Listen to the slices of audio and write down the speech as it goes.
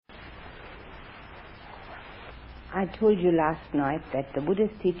I told you last night that the Buddha's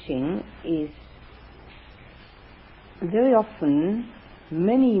teaching is very often,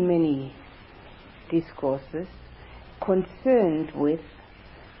 many discourses concerned with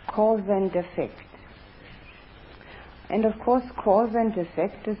cause and effect. And of course, cause and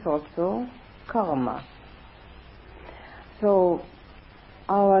effect is also karma. So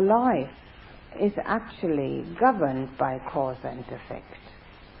our life is actually governed by cause and effect.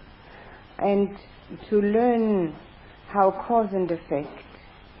 And to learn how cause and effect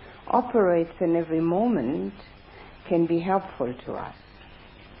operates in every moment can be helpful to us.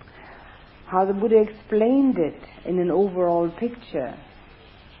 How the Buddha explained it in an overall picture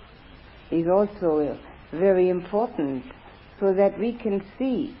is also very important, so that we can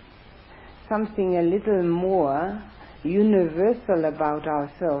see something a little more universal about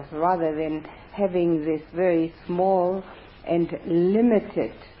ourselves, rather than having this very small and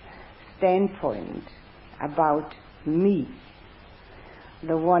limited standpoint about me,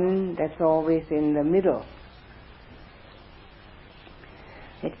 the one that's always in the middle.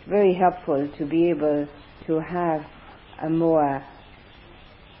 It's very helpful to be able to have a more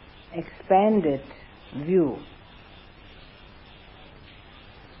expanded view.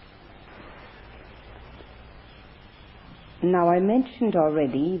 Now, I mentioned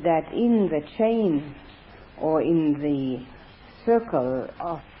already that in the chain or in the circle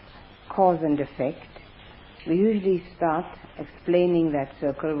of cause and effect, we usually start explaining that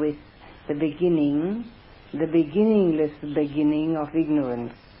circle with the beginning, the beginningless beginning of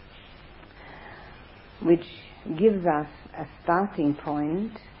ignorance, which gives us a starting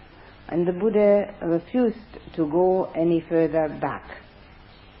point, and the Buddha refused to go any further back.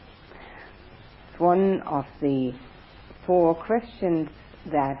 It's one of the 4 questions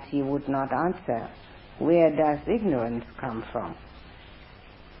that he would not answer. Where does ignorance come from?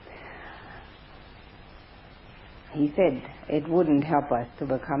 He said it wouldn't help us to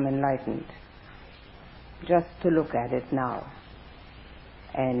become enlightened, just to look at it now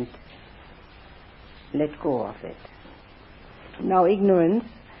and let go of it. Now, ignorance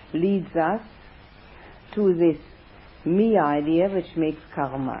leads us to this me idea, which makes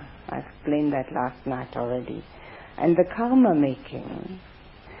karma. I explained that last night already. And the karma making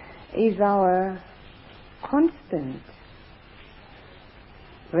is our constant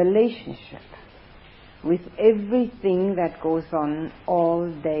relationship with everything that goes on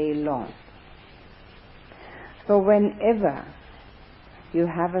all day long. So whenever you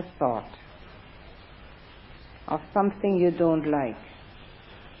have a thought of something you don't like,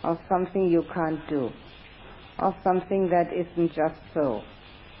 of something you can't do, of something that isn't just so,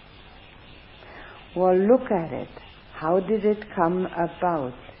 well, look at it. How did it come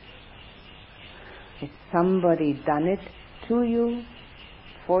about? Has somebody done it to you,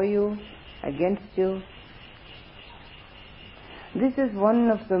 for you, against you? This is one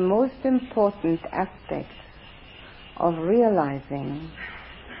of the most important aspects of realizing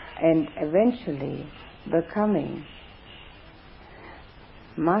and eventually becoming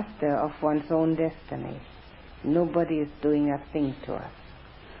master of one's own destiny. Nobody is doing a thing to us.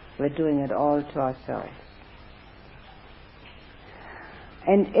 We're doing it all to ourselves.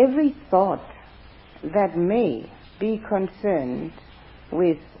 And every thought that may be concerned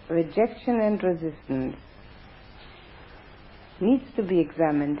with rejection and resistance needs to be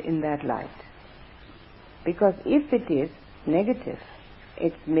examined in that light. Because if it is negative,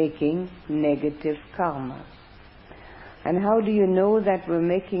 it's making negative karma. And how do you know that we're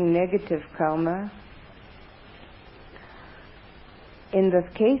making negative karma? In the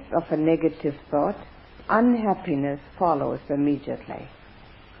case of a negative thought, unhappiness follows immediately.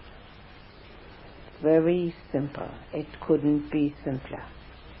 Very simple. It couldn't be simpler.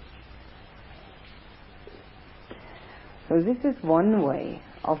 So this is one way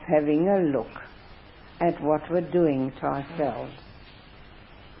of having a look at what we're doing to ourselves.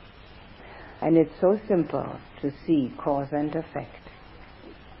 And it's so simple to see cause and effect.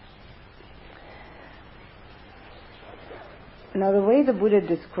 Now, the way the Buddha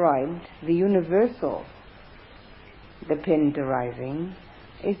described the universal depend arising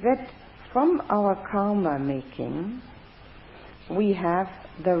is that from our karma making, we have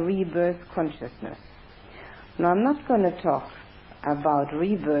the rebirth consciousness. Now, I'm not going to talk about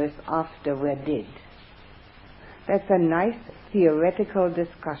rebirth after we're dead. That's a nice theoretical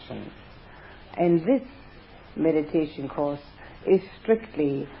discussion. And this meditation course is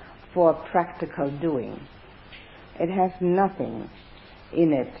strictly for practical doing. It has nothing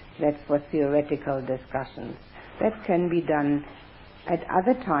in it that's for theoretical discussions. That can be done at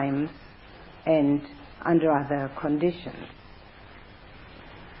other times and under other conditions.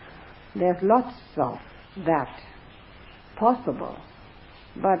 There's lots of that possible,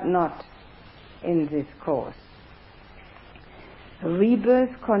 but not in this course.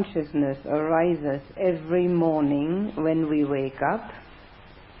 Rebirth consciousness arises every morning when we wake up.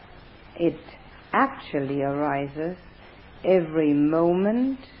 It actually arises every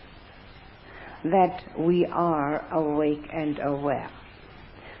moment that we are awake and aware.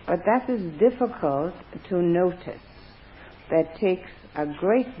 But that is difficult to notice. That takes a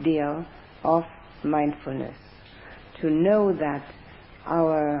great deal of mindfulness to know that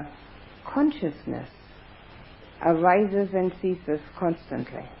our consciousness arises and ceases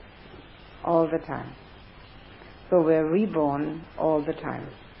constantly, all the time. So we're reborn all the time.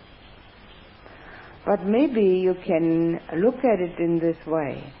 But maybe you can look at it in this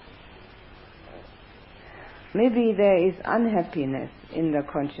way. Maybe there is unhappiness in the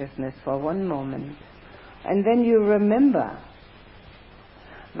consciousness for one moment, and then you remember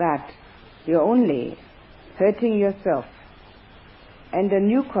that you're only hurting yourself, and a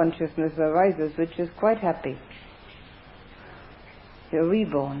new consciousness arises which is quite happy. You're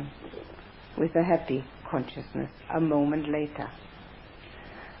reborn with a happy consciousness a moment later.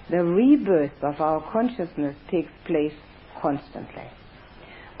 The rebirth of our consciousness takes place constantly.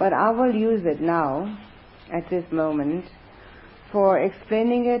 But I will use it now, at this moment, for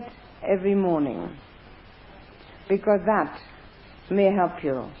explaining it every morning, because that may help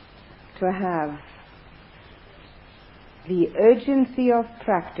you to have the urgency of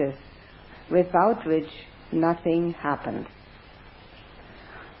practice without which nothing happens.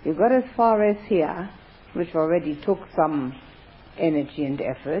 You got as far as here, which already took some energy and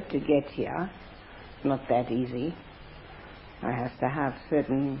effort to get here. It's not that easy. I have to have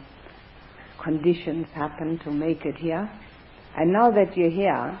certain conditions happen to make it here. And now that you're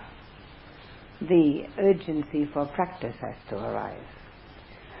here, the urgency for practice has to arise.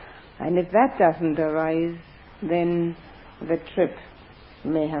 And if that doesn't arise, then the trip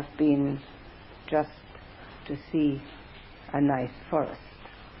may have been just to see a nice forest,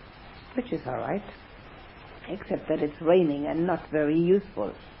 which is all right, except that it's raining and not very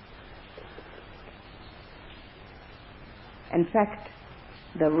useful. In fact,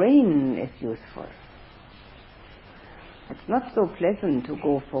 the rain is useful. It's not so pleasant to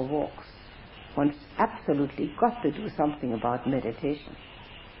go for walks. One's absolutely got to do something about meditation.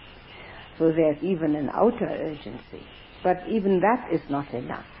 So there's even an outer urgency. But even that is not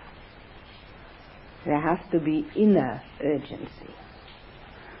enough. There has to be inner urgency.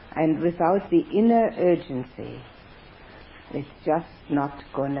 And without the inner urgency, it's just not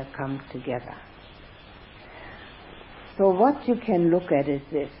going to come together. So what you can look at is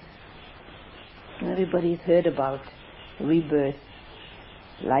this. Everybody's heard about rebirth,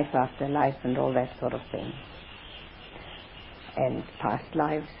 life after life and all that sort of thing. And past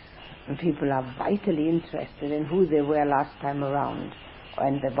lives. And people are vitally interested in who they were last time around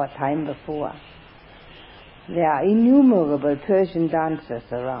and the time before. There are innumerable Persian dancers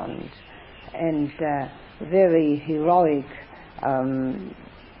around and very heroic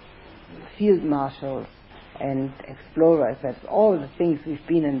field marshals and explorers. That's all the things we've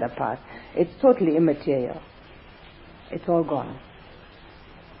been in the past. It's totally immaterial. It's all gone.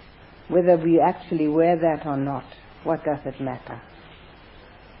 Whether we actually wear that or not, what does it matter?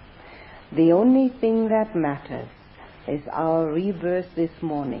 The only thing that matters is our rebirth this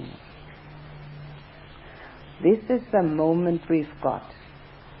morning. This is the moment we've got.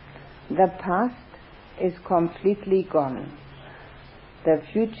 The past is completely gone. The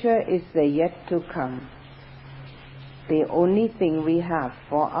future is the yet to come. The only thing we have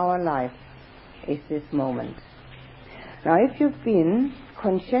for our life is this moment. Now, if you've been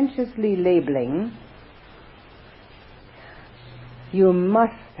conscientiously labeling, you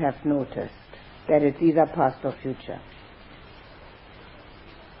must have noticed that it's either past or future.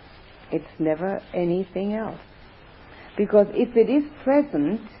 It's never anything else. Because if it is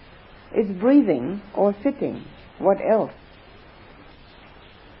present, it's breathing or sitting. What else?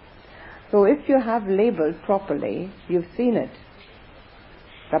 So if you have labeled properly, you've seen it.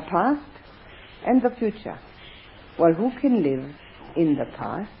 The past and the future. Well, who can live in the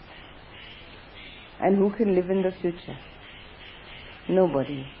past? And who can live in the future?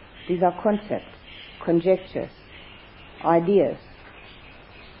 Nobody. These are concepts, conjectures, ideas.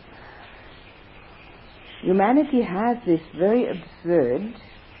 Humanity has this very absurd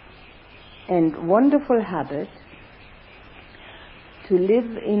and wonderful habit to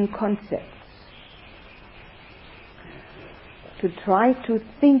live in concepts, to try to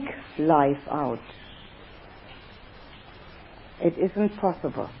think life out. It isn't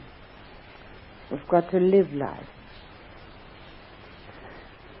possible. We've got to live life.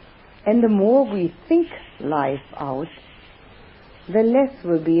 And the more we think life out, the less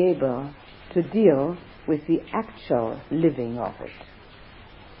we'll be able to deal with the actual living of it.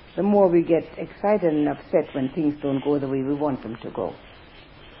 The more we get excited and upset when things don't go the way we want them to go.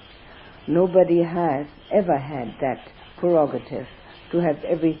 Nobody has ever had that prerogative to have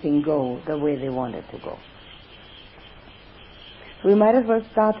everything go the way they want it to go. We might as well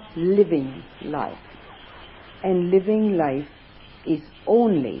start living life. And living life is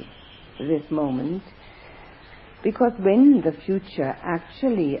only this moment, because when the future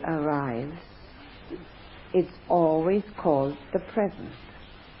actually arrives, it's always called the present.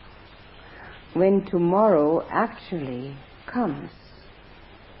 When tomorrow actually comes,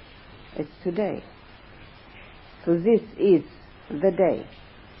 it's today. So this is the day.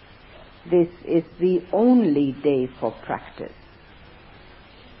 This is the only day for practice.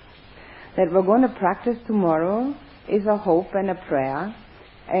 That we're going to practice tomorrow is a hope and a prayer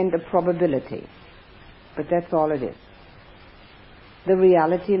and a probability. But that's all it is. The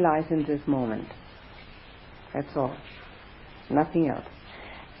reality lies in this moment. That's all. Nothing else.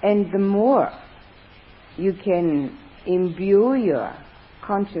 And the more you can imbue your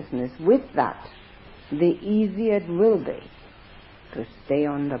consciousness with that, the easier it will be to stay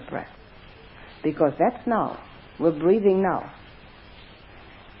on the breath. Because that's now. We're breathing now.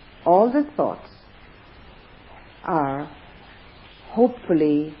 All the thoughts are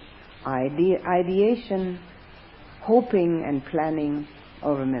hopefully ideation, hoping and planning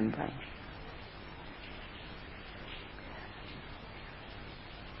or remembering.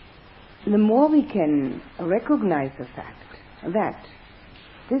 The more we can recognize the fact that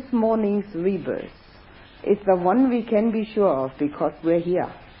this morning's rebirth is the one we can be sure of because we're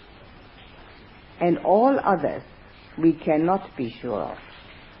here, and all others we cannot be sure of,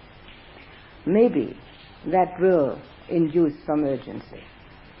 maybe that will induce some urgency.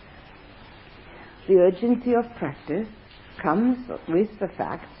 The urgency of practice comes with the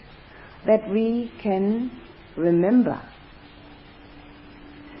fact that we can remember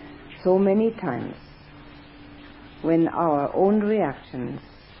so many times when our own reactions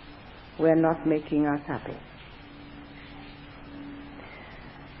were not making us happy.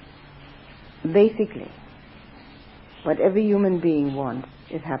 Basically, what every human being wants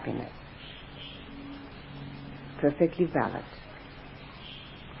is happiness. Perfectly valid.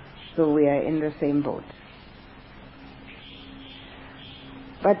 So we are in the same boat.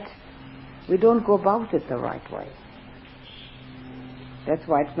 But we don't go about it the right way. That's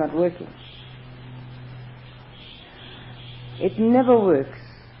why it's not working. It never works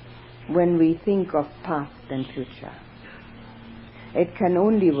when we think of past and future. It can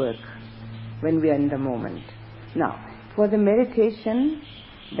only work when we are in the moment. Now, for the meditation,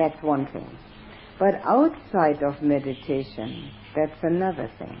 that's one thing. But outside of meditation, that's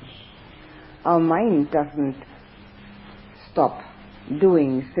another thing. Our mind doesn't stop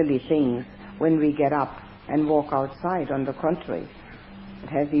doing silly things when we get up and walk outside. On the contrary, it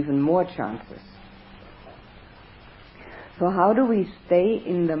has even more chances. So how do we stay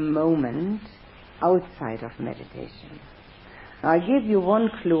in the moment outside of meditation? I gave you one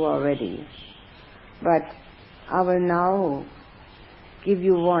clue already, but I will now give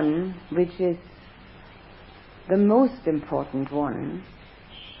you one which is the most important one,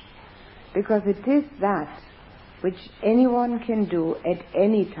 because it is that which anyone can do at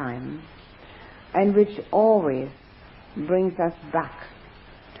any time and which always brings us back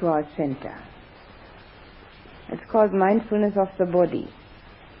to our center. It's called mindfulness of the body.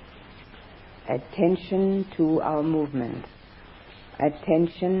 Attention to our movements.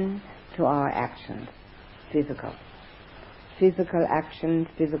 Attention to our actions. Physical. Physical action,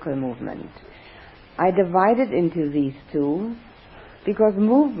 physical movement. I divide it into these two because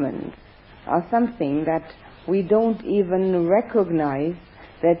movements are something that we don't even recognize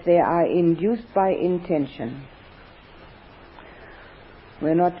that they are induced by intention.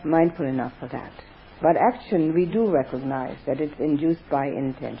 We're not mindful enough for that. But action, we do recognize that it's induced by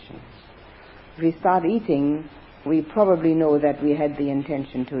intention. If we start eating, we probably know that we had the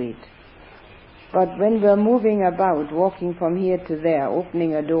intention to eat. But when we're moving about, walking from here to there,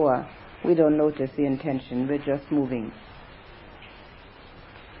 opening a door, we don't notice the intention, we're just moving.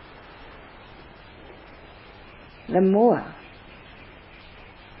 The more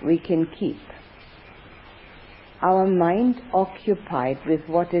we can keep our mind occupied with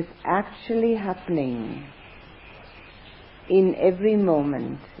what is actually happening in every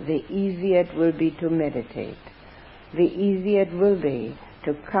moment, the easier it will be to meditate. The easier it will be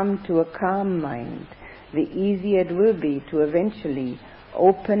to come to a calm mind. The easier it will be to eventually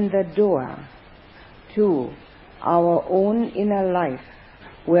open the door to our own inner life,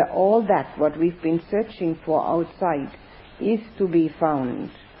 where all that what we've been searching for outside is to be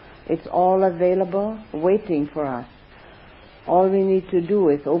found. It's all available, waiting for us. All we need to do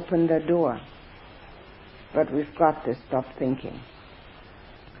is open the door. But we've got to stop thinking.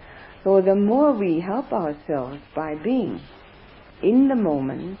 So the more we help ourselves by being in the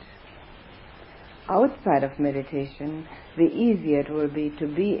moment, outside of meditation, the easier it will be to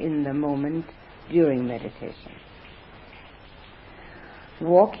be in the moment during meditation.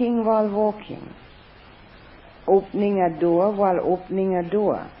 Walking while walking, opening a door while opening a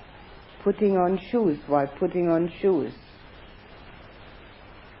door, putting on shoes while putting on shoes,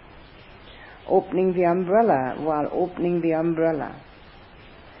 opening the umbrella while opening the umbrella.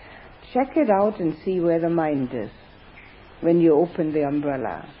 Check it out and see where the mind is when you open the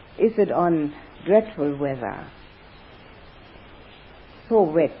umbrella. Is it on dreadful weather? So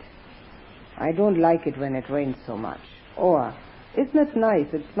wet. I don't like it when it rains so much. Or, isn't it nice?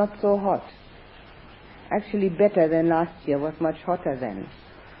 It's not so hot. Actually better than last year. Was much hotter then.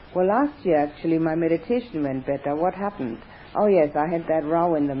 Well, last year actually my meditation went better. What happened? Oh yes, I had that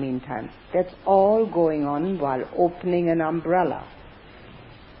row in the meantime. That's all going on while opening an umbrella.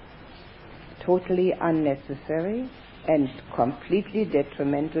 Totally unnecessary and completely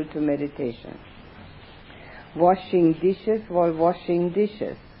detrimental to meditation. Washing dishes while washing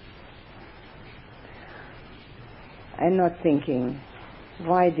dishes. And not thinking,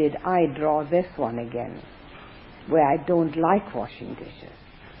 why did I draw this one again? Where I don't like washing dishes.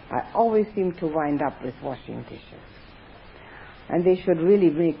 I always seem to wind up with washing dishes. And they should really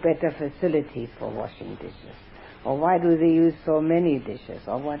make better facilities for washing dishes. Or why do they use so many dishes?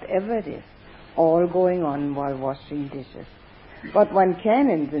 Or whatever it is. All going on while washing dishes. But one can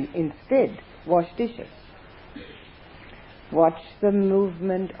instead wash dishes. Watch the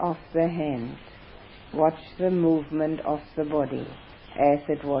movement of the hand. Watch the movement of the body as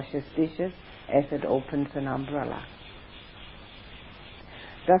it washes dishes, as it opens an umbrella.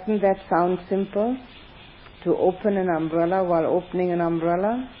 Doesn't that sound simple? To open an umbrella while opening an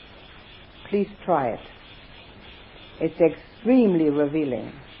umbrella? Please try it. It's extremely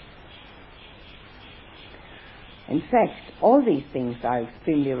revealing. In fact, all these things are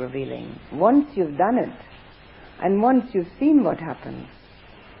extremely revealing. Once you've done it, and once you've seen what happens,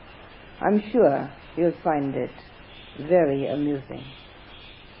 I'm sure you'll find it very amusing.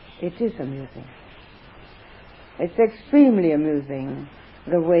 It is amusing. It's extremely amusing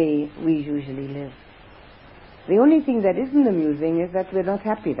the way we usually live. The only thing that isn't amusing is that we're not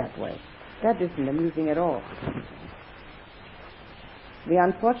happy that way. That isn't amusing at all. The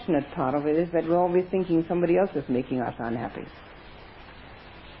unfortunate part of it is that we're always thinking somebody else is making us unhappy.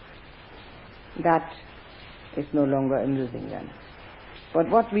 That is no longer amusing then. But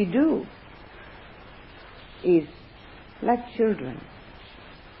what we do is like children.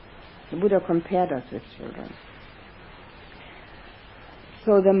 The Buddha compared us with children.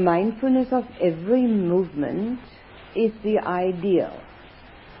 So the mindfulness of every movement is the ideal.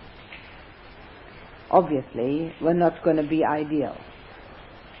 Obviously, we're not going to be ideal.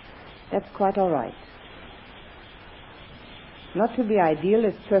 That's quite all right. Not to be ideal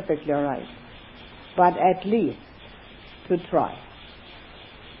is perfectly all right. But at least to try.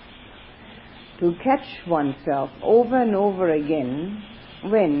 To catch oneself over and over again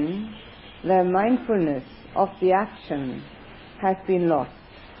when the mindfulness of the action has been lost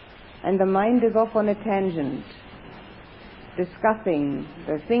and the mind is off on a tangent discussing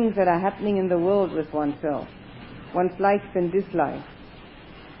the things that are happening in the world with oneself, one's likes and dislikes,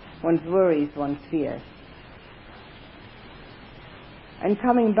 one's worries, one's fears, and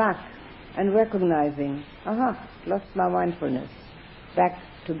coming back and recognizing, lost my mindfulness, back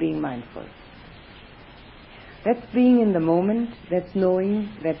to being mindful. That's being in the moment, that's knowing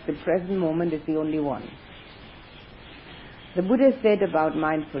that the present moment is the only one. The Buddha said about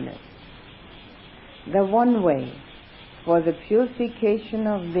mindfulness, the one way for the purification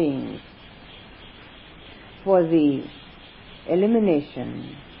of beings, for the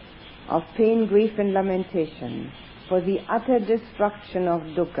elimination of pain, grief and lamentation, for the utter destruction of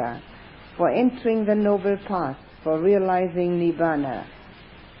dukkha, for entering the noble path, for realizing nibbana,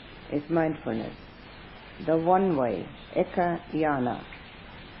 is mindfulness. The one way, Eka Yana.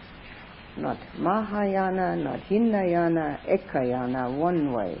 Not Mahayana, not Hinayana, Ekayana,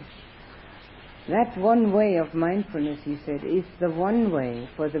 one way. That one way of mindfulness, he said, is the one way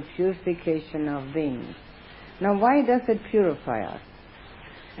for the purification of beings. Now why does it purify us?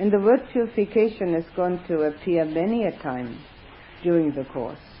 And the word purification is going to appear many a time during the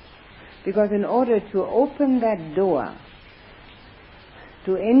course. Because in order to open that door,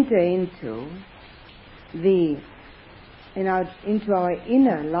 to enter into our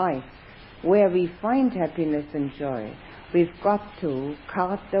inner life, where we find happiness and joy, we've got to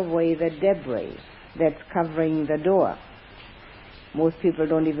cart away the debris that's covering the door. Most people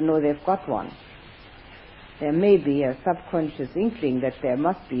don't even know they've got one. There may be a subconscious inkling that there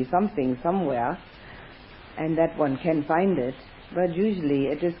must be something somewhere, and that one can find it, but usually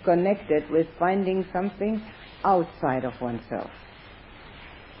it is connected with finding something outside of oneself.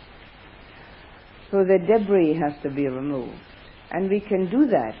 So the debris has to be removed, and we can do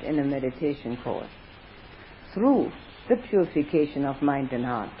that in a meditation course through the purification of mind and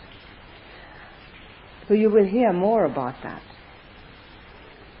heart. So you will hear more about that.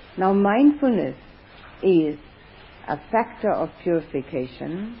 Now, mindfulness is a factor of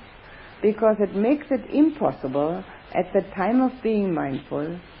purification because it makes it impossible at the time of being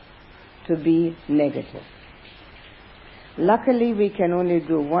mindful to be negative. Luckily, we can only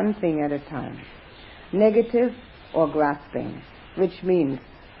do one thing at a time. Negative or grasping, which means,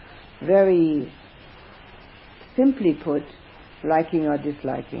 very simply put, liking or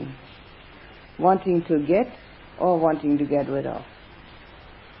disliking, wanting to get or wanting to get rid of.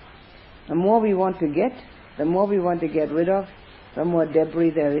 The more we want to get, the more we want to get rid of, the more debris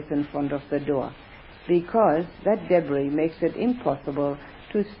there is in front of the door, because that debris makes it impossible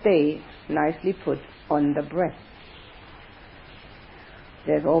to stay nicely put on the breath.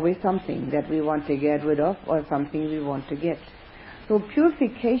 There's always something that we want to get rid of or something we want to get. So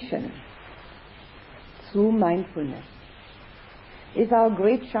purification through mindfulness is our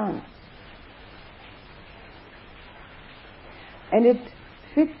great chance. And it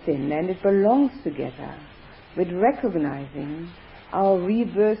fits in and it belongs together with recognizing our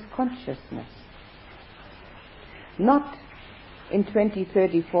rebirth consciousness. Not in 20,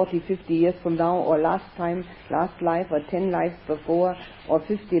 30, 40, 50 years from now, or last life, or 10 lives before, or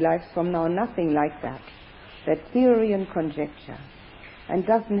 50 lives from now, nothing like that. That's theory and conjecture, and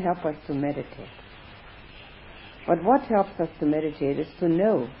doesn't help us to meditate. But what helps us to meditate is to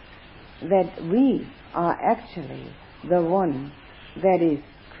know that we are actually the one that is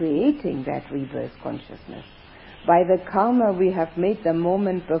creating that rebirth consciousness by the karma we have made the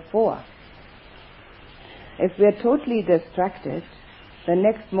moment before. If we are totally distracted, the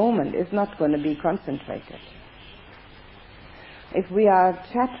next moment is not going to be concentrated. If we are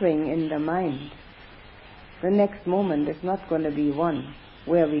chattering in the mind, the next moment is not going to be one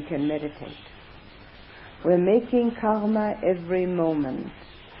where we can meditate. We're making karma every moment,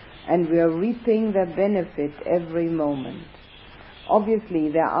 and we are reaping the benefit every moment. Obviously,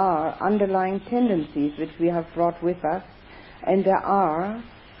 there are underlying tendencies which we have brought with us, and there are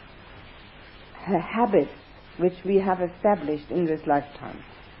habits which we have established in this lifetime.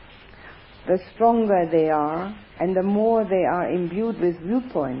 The stronger they are, and the more they are imbued with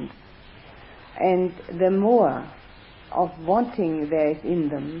viewpoints, and the more of wanting there is in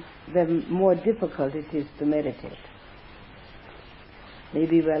them, the more difficult it is to meditate.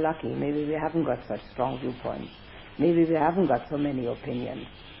 Maybe we're lucky, maybe we haven't got such strong viewpoints, maybe we haven't got so many opinions.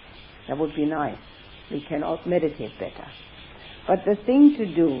 That would be nice. We can all meditate better. But the thing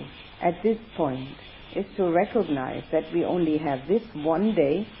to do at this point is to recognize that we only have this one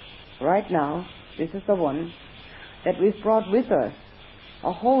day, right now, this is the one, that we've brought with us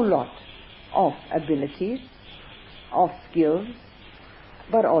a whole lot of abilities, of skills,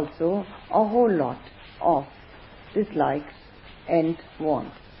 but also a whole lot of dislikes and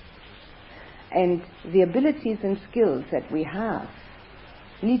wants. And the abilities and skills that we have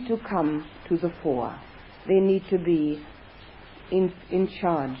need to come to the fore. They need to be in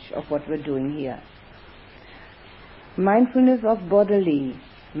charge of what we're doing here. Mindfulness of bodily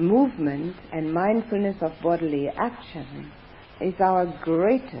movement and mindfulness of bodily action is our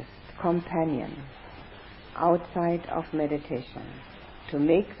greatest companion outside of meditation to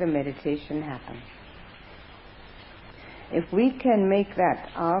make the meditation happen. If we can make that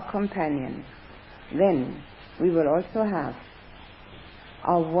our companion, then we will also have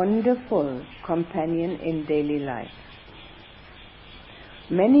a wonderful companion in daily life.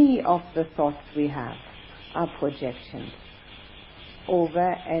 Many of the thoughts we have are projections over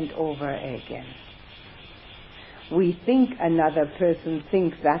and over again. We think another person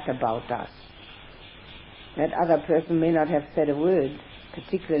thinks that about us. That other person may not have said a word,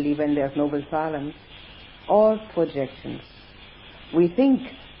 particularly when there's noble silence. All projections. We think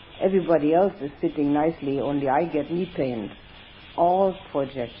everybody else is sitting nicely, only I get knee pains. All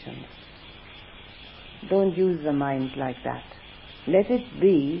projections. Don't use the mind like that. Let it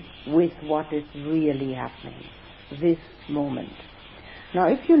be with what is really happening, this moment. Now,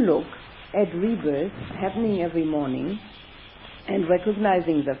 if you look at rebirth happening every morning and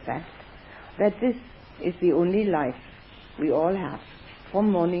recognizing the fact that this is the only life we all have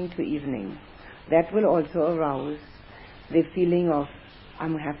from morning to evening, that will also arouse the feeling of, I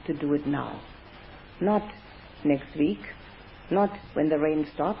have to do it now. Not next week, not when the rain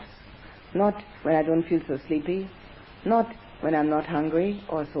stops, not when I don't feel so sleepy, not when I'm not hungry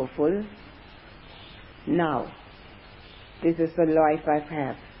or so full. Now. This is the life I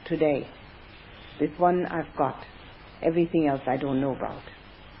have today. This one I've got. Everything else I don't know about.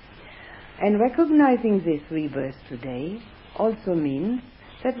 And recognizing this rebirth today also means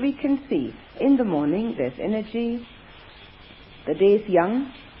that we can see in the morning there's energy, the day is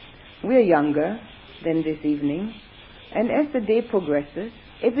young, we're younger than this evening, and as the day progresses,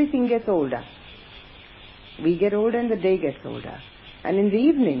 everything gets older. We get older and the day gets older. And in the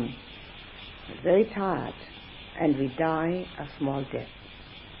evening, we're very tired, and we die a small death.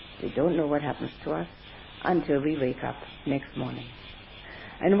 We don't know what happens to us until we wake up next morning.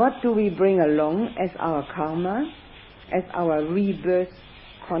 And what do we bring along as our karma, as our rebirth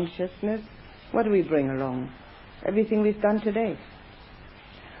consciousness? What do we bring along? Everything we've done today.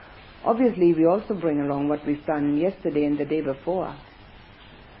 Obviously, we also bring along what we've done yesterday and the day before.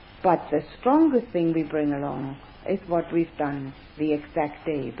 But the strongest thing we bring along is what we've done the exact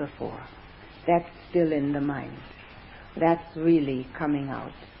day before. That's still in the mind. That's really coming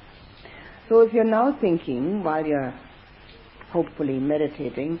out. So if you're now thinking, while you're hopefully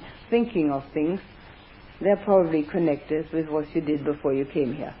meditating, thinking of things, they're probably connected with what you did before you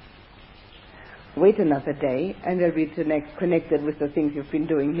came here. Wait another day and they'll be connected with the things you've been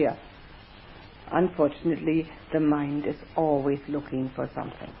doing here. Unfortunately, the mind is always looking for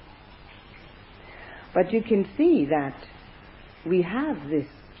something. But you can see that we have this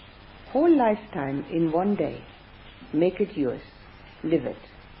whole lifetime in one day. Make it yours. Live it.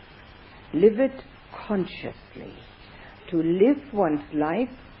 Live it consciously. To live one's life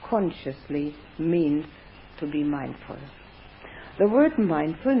consciously means to be mindful. The word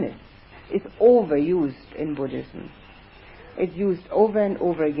mindfulness is overused in Buddhism. It's used over and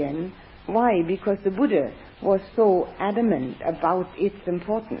over again. Why? Because the Buddha was so adamant about its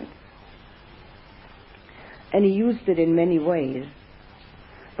importance. And he used it in many ways.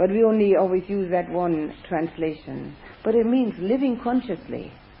 But we only always use that one translation. But it means living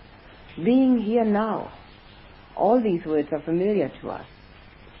consciously, being here now. All these words are familiar to us.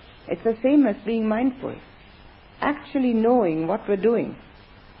 It's the same as being mindful, actually knowing what we're doing.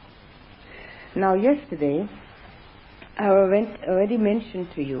 Now, yesterday, I already mentioned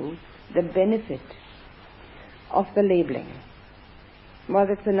to you the benefit of the labeling. Well,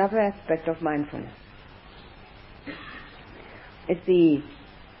 that's another aspect of mindfulness. It's the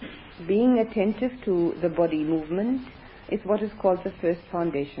being attentive to the body movement is what is called the first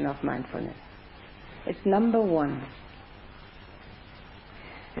foundation of mindfulness. It's number one.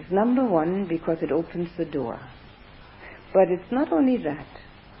 It's number one because it opens the door. But it's not only that.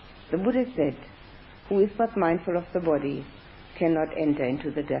 The Buddha said, who is not mindful of the body cannot enter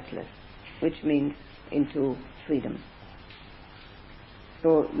into the deathless, which means into freedom.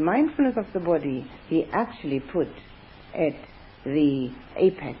 So mindfulness of the body, he actually put at the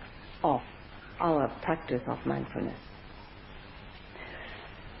apex of our practice of mindfulness.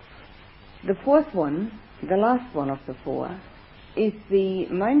 The fourth one, the last one of the four, is the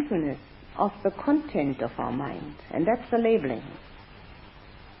mindfulness of the content of our mind, and that's the labeling.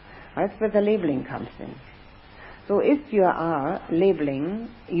 That's where the labeling comes in. So if you are labeling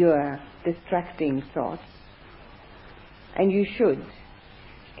your distracting thoughts, and you should,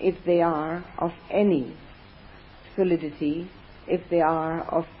 if they are of any solidity, if they are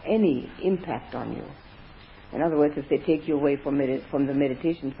of any impact on you. In other words, if they take you away from the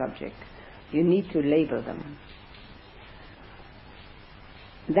meditation subject, you need to label them.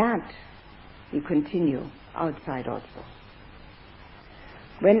 That you continue outside also.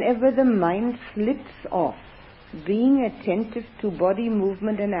 Whenever the mind slips off being attentive to body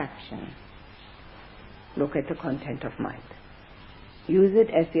movement and action, look at the content of mind. Use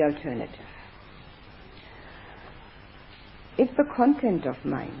it as the alternative. If the content of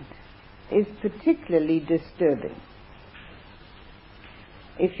mind is particularly disturbing,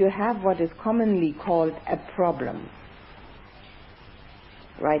 if you have what is commonly called a problem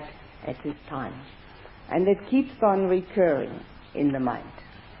right at this time, and it keeps on recurring in the mind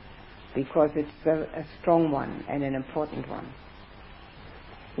because it's a strong one and an important one,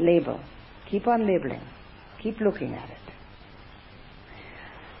 label. Keep on labeling. Keep looking at it.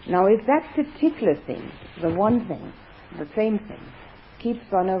 Now, if that particular thing, the one thing, the same thing, keeps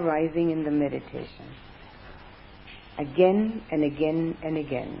on arising in the meditation, again and again and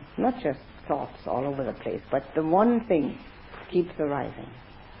again, not just thoughts all over the place, but the one thing keeps arising,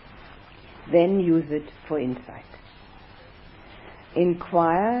 then use it for insight.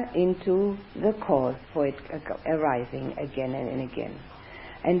 inquire into the cause for it arising again and again.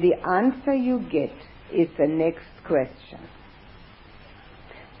 And the answer you get is the next question.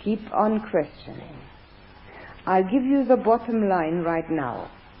 Keep on questioning. I'll give you the bottom line right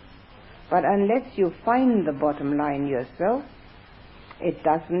now, but unless you find the bottom line yourself, it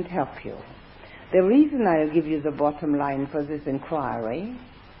doesn't help you. The reason I'll give you the bottom line for this inquiry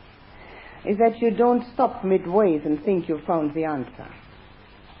is that you don't stop midways and think you found the answer.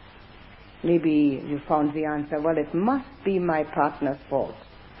 Maybe you found the answer, well, it must be my partner's fault.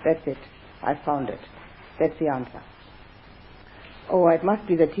 That's it. I found it. That's the answer. Or it must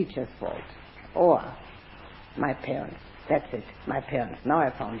be the teacher's fault. Or my parents. That's it. My parents. Now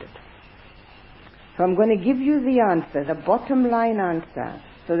I found it. So I'm going to give you the answer, the bottom line answer,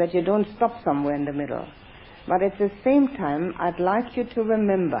 so that you don't stop somewhere in the middle. But at the same time, I'd like you to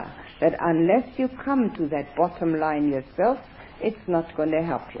remember that unless you come to that bottom line yourself, it's not going to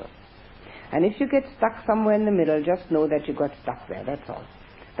help you. And if you get stuck somewhere in the middle, just know that you got stuck there, that's all.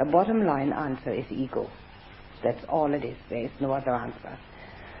 The bottom line answer is ego. That's all it is. There is no other answer.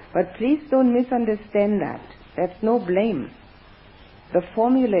 But please don't misunderstand that. That's no blame. The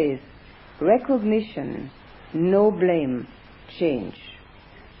formula is recognition, no blame, change.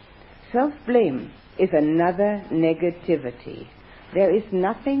 Self-blame is another negativity. There is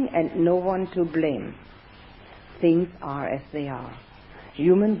nothing and no one to blame. Things are as they are.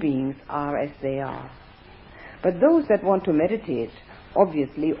 Human beings are as they are. But those that want to meditate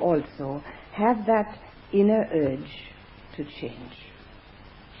obviously also have that inner urge to change.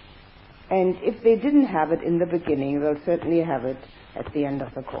 And if they didn't have it in the beginning, they'll certainly have it at the end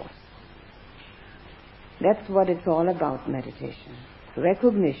of the course. That's what it's all about, meditation.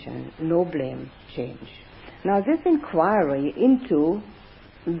 Recognition, no blame, change. Now this inquiry into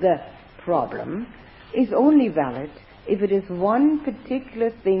the problem is only valid if it is one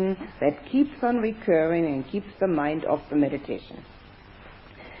particular thing that keeps on recurring and keeps the mind off the meditation.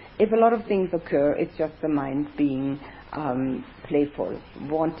 If a lot of things occur, it's just the mind being playful,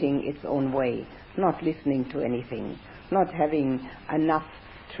 wanting its own way, not listening to anything, not having enough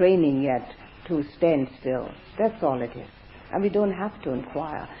training yet to stand still. That's all it is. And we don't have to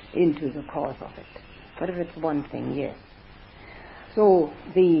inquire into the cause of it. But if it's one thing, yes. So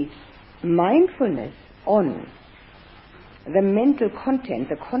the mindfulness on the mental content,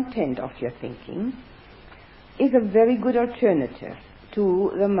 the content of your thinking, is a very good alternative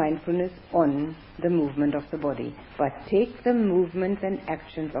to the mindfulness on the movement of the body. But take the movements and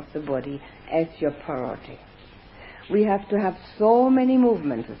actions of the body as your priority. We have to have so many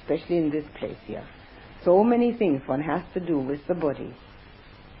movements, especially in this place here. So many things one has to do with the body.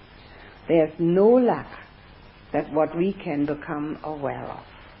 There's no lack that what we can become aware of.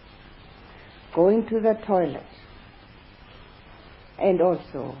 Going to the toilet. And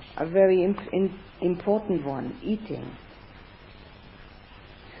also, a very important one, eating.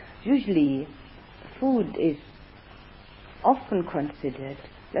 Usually, food is often considered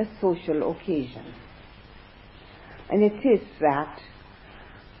a social occasion. And it is that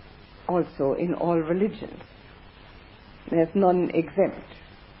also in all religions. There's none exempt.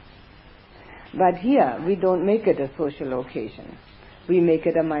 But here, we don't make it a social occasion. We make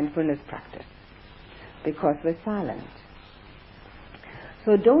it a mindfulness practice because we're silent.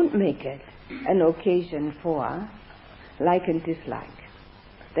 So don't make it an occasion for like and dislike.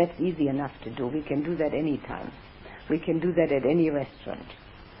 That's easy enough to do. We can do that any time. We can do that at any restaurant.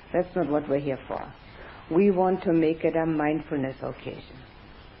 That's not what we're here for. We want to make it a mindfulness occasion.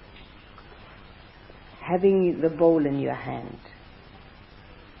 Having the bowl in your hand.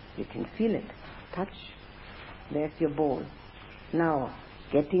 You can feel it. Touch. There's your bowl. Now,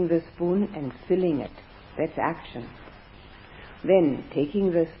 getting the spoon and filling it. That's action. Then,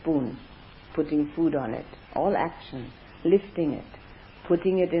 taking the spoon, putting food on it. All action. Lifting it.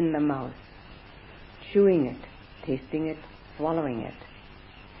 Putting it in the mouth. Chewing it. Tasting it. Swallowing it.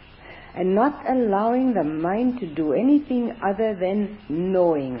 And not allowing the mind to do anything other than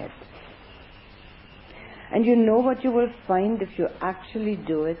knowing it. And you know what you will find if you actually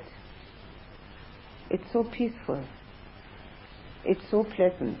do it? It's so peaceful. It's so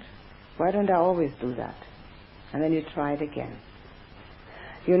pleasant. Why don't I always do that? And then you try it again.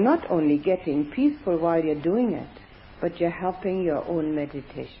 You're not only getting peaceful while you're doing it, but you're helping your own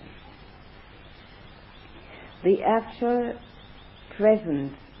meditation. The actual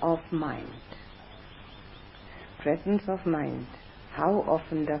presence of mind. Presence of mind. How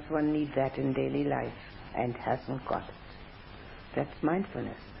often does one need that in daily life and hasn't got it? That's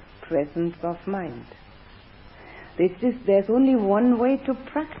mindfulness. Presence of mind. There's only one way to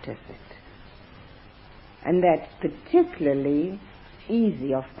practice it. And that's particularly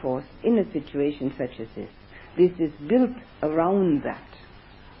easy, of course, in a situation such as this. This is built around that.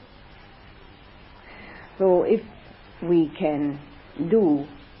 So if we can do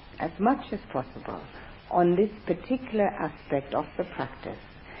as much as possible on this particular aspect of the practice,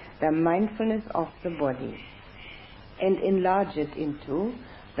 the mindfulness of the body, and enlarge it into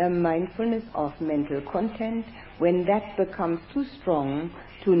the mindfulness of mental content when that becomes too strong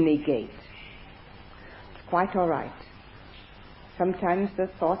to negate. It's quite all right. Sometimes the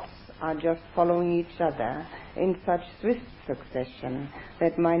thoughts are just following each other in such swift succession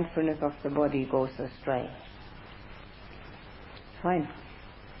that mindfulness of the body goes astray. Fine.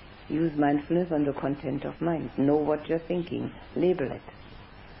 Use mindfulness on the content of mind. Know what you're thinking. Label it.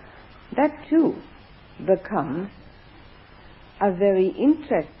 That too becomes a very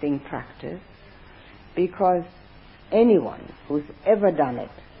interesting practice, because anyone who's ever done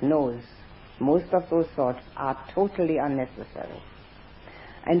it knows most of those thoughts are totally unnecessary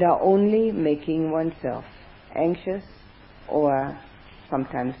and are only making oneself anxious or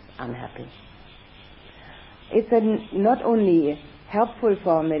sometimes unhappy. It's not only helpful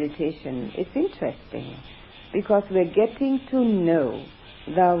for our meditation, it's interesting because we're getting to know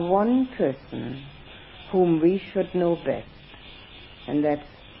the one person whom we should know best, and that's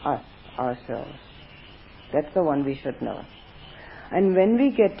us, ourselves. That's the one we should know. And when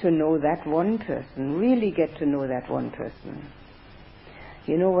we get to know that one person, really get to know that one person,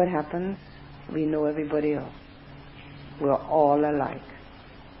 you know what happens? We know everybody else. We're all alike.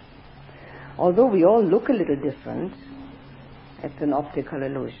 Although we all look a little different, it's an optical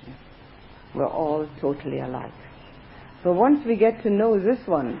illusion. We're all totally alike. So once we get to know this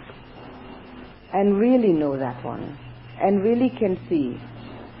one, and really know that one, and really can see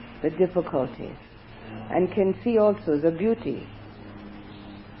the difficulties, and can see also the beauty,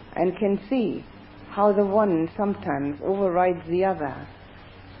 and can see how the one sometimes overrides the other,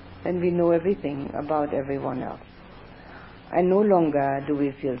 then we know everything about everyone else. And no longer do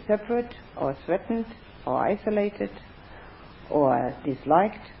we feel separate or threatened or isolated or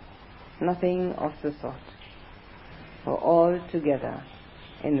disliked. Nothing of the sort. We're all together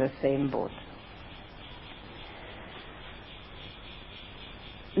in the same boat.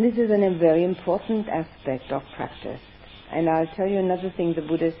 This is a very important aspect of practice. And I'll tell you another thing the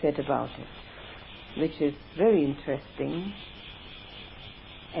Buddha said about it, which is very interesting.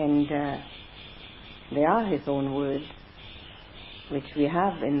 And they are his own words, which we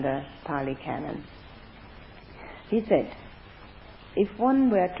have in the Pali Canon. He said, if one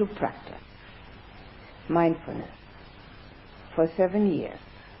were to practice mindfulness for 7 years,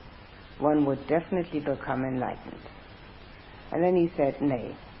 one would definitely become enlightened. And then he said,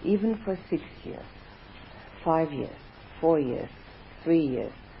 nay, even for 6 years, 5 years, 4 years, 3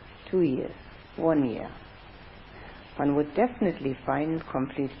 years, 2 years, 1 year, one would definitely find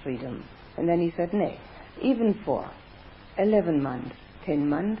complete freedom. And then he said, nay, even for 11 months, 10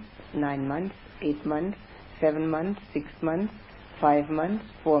 months, 9 months, 8 months, 7 months, 6 months, 5 months,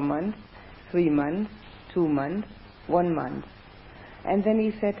 4 months, 3 months, 2 months, 1 month. And then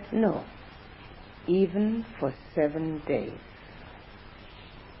he said, no, even for 7 days.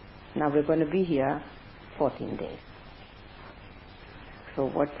 Now we're going to be here 14 days. So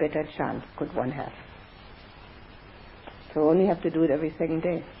what better chance could one have? So only have to do it every second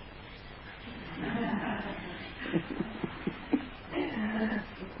day.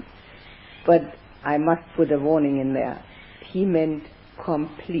 But I must put a warning in there. He meant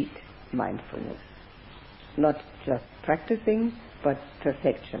complete mindfulness. Not just practicing, but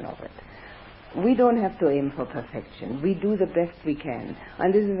perfection of it. We don't have to aim for perfection. We do the best we can.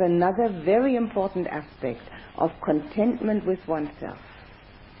 And this is another very important aspect of contentment with oneself.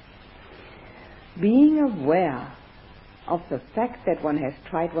 Being aware of the fact that one has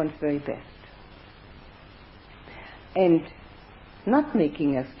tried one's very best. And not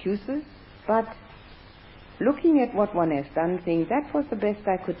making excuses, but looking at what one has done, saying that was the best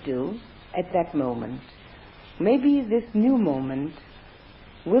I could do at that moment. Maybe this new moment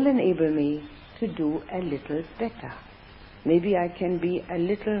will enable me to do a little better. Maybe I can be a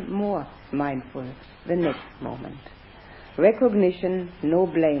little more mindful the next moment. Recognition, no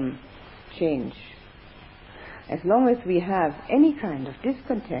blame, change. As long as we have any kind of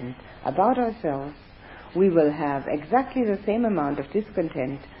discontent about ourselves, we will have exactly the same amount of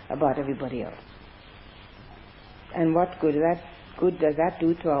discontent about everybody else. And what good does that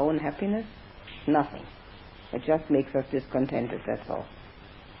do to our own happiness? Nothing. It just makes us discontented, that's all.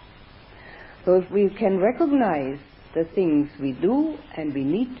 So if we can recognize the things we do and we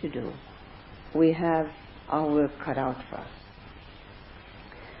need to do, we have our work cut out for us.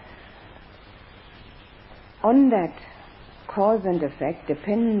 On that cause and effect,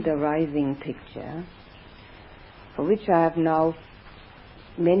 dependent arising picture, for which I have now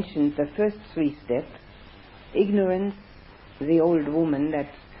mentioned the first 3 steps: ignorance, the old woman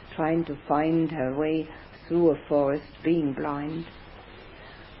that's trying to find her way through a forest, being blind,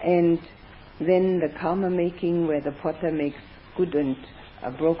 and then the karma making, where the potter makes good and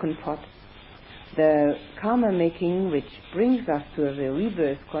a broken pot. The karma making which brings us to a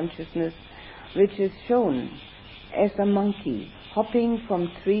rebirth consciousness, which is shown as a monkey hopping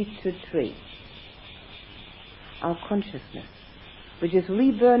from tree to tree. Our consciousness, which is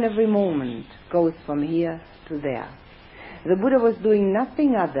reborn every moment, goes from here to there. The Buddha was doing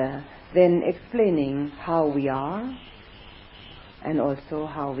nothing other than explaining how we are and also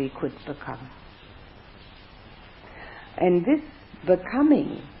how we could become. And this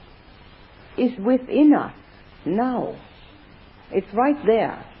becoming is within us now. It's right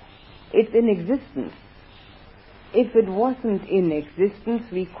there. It's in existence. If it wasn't in existence,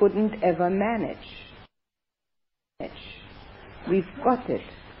 we couldn't ever manage. We've got it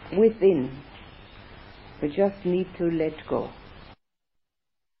within. We just need to let go.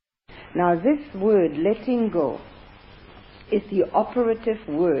 Now this word, letting go, is the operative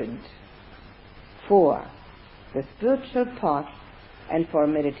word for the spiritual path and for a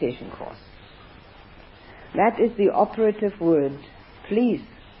meditation course. That is the operative word. Please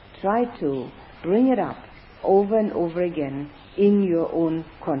try to bring it up over and over again in your own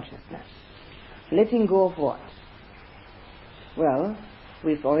consciousness. Letting go of what? Well,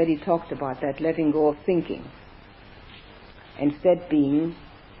 we've already talked about that, letting go of thinking. Instead being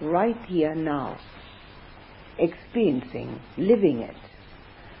right here now, experiencing, living it,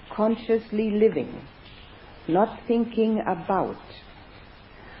 consciously living, not thinking about,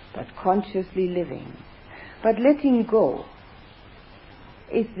 but consciously living. But letting go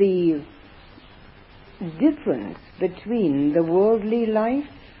is the difference between the worldly life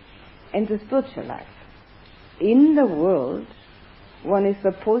and the spiritual life. In the world, one is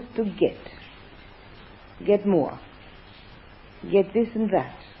supposed to get more, get this and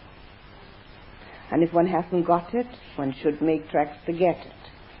that. And if one hasn't got it, one should make tracks to get it.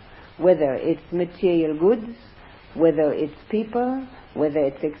 Whether it's material goods, whether it's people, whether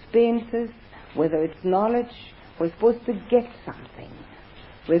it's experiences, whether it's knowledge, we're supposed to get something.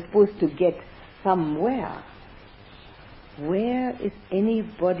 We're supposed to get somewhere. Where is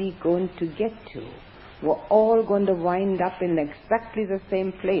anybody going to get to? We're all going to wind up in exactly the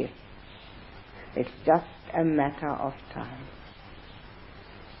same place. It's just a matter of time.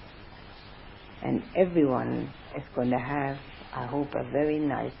 And everyone is going to have, I hope, a very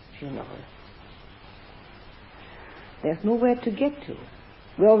nice funeral. There's nowhere to get to.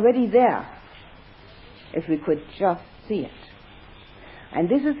 We're already there, if we could just see it. And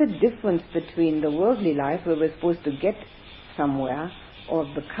this is the difference between the worldly life, where we're supposed to get somewhere or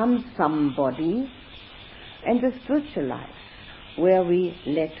become somebody, and the spiritual life, where we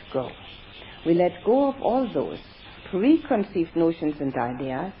let go. We let go of all those preconceived notions and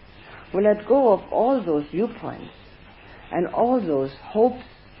ideas. We let go of all those viewpoints and all those hopes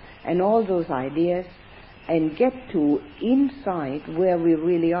and all those ideas, and get to inside where we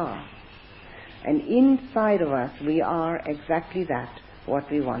really are. And inside of us we are exactly that, what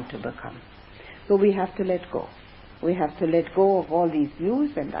we want to become. So we have to let go. We have to let go of all these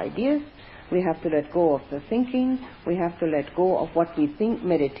views and ideas. We have to let go of the thinking. We have to let go of what we think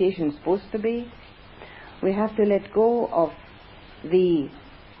meditation is supposed to be. We have to let go of the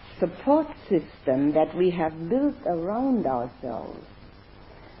support system that we have built around ourselves.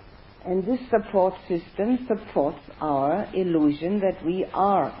 And this support system supports our illusion that we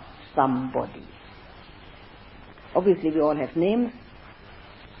are somebody. Obviously we all have names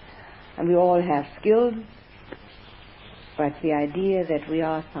and we all have skills, but the idea that we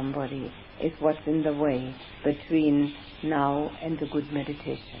are somebody is what's in the way between now and the good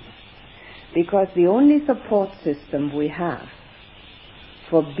meditation. Because the only support system we have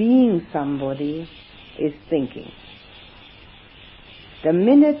for being somebody is thinking. The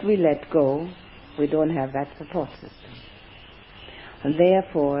minute we let go, we don't have that support system. And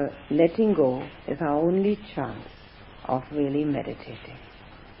therefore, letting go is our only chance of really meditating.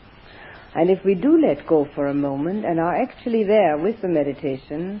 And if we do let go for a moment and are actually there with the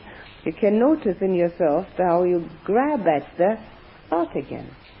meditation, you can notice in yourself how you grab at the thought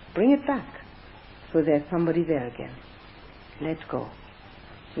again. Bring it back. So there's somebody there again. Let go.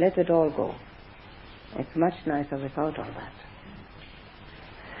 Let it all go. It's much nicer without all that.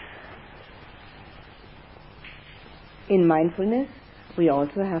 In mindfulness, we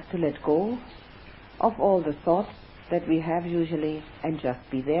also have to let go of all the thoughts that we have usually and just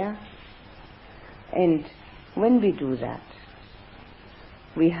be there. And when we do that,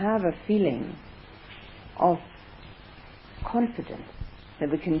 we have a feeling of confidence that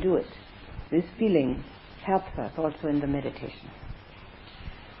we can do it. This feeling helps us also in the meditation.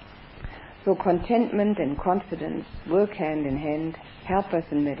 So contentment and confidence work hand in hand, help us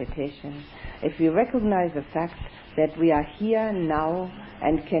in meditation. If we recognize the fact that we are here now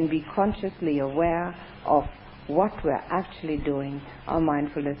and can be consciously aware of what we're actually doing, our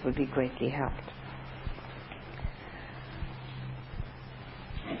mindfulness will be greatly helped.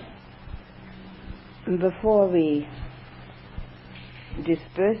 Before we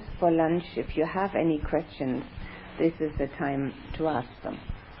disperse for lunch, if you have any questions, this is the time to ask them.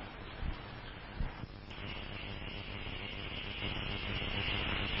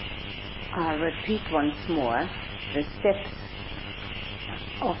 I'll repeat once more the steps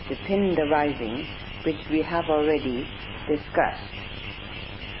of the pinned arising, which we have already discussed.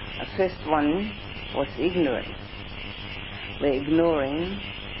 The first one was ignorance. We're ignoring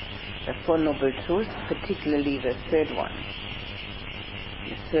the Four Noble Truths, particularly the third one.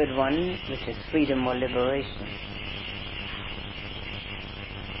 The third one, which is freedom or liberation.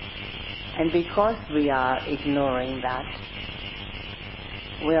 And because we are ignoring that,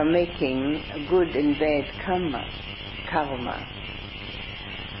 we are making good and bad karma.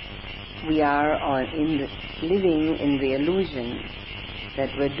 We are living in the illusion that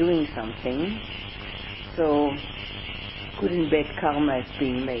we're doing something, so good and bad karma is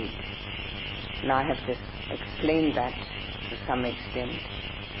being made. Now I have just explained that to some extent.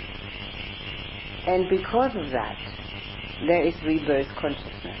 And because of that, there is rebirth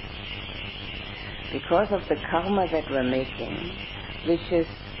consciousness. Because of the karma that we're making, which is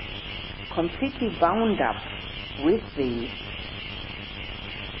completely bound up with the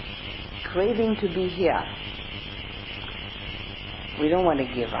craving to be here. We don't want to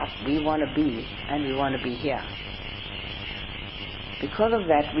give up. We want to be, and we want to be here. Because of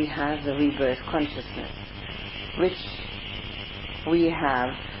that, we have the rebirth consciousness, which we have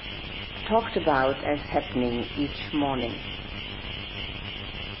talked about as happening each morning.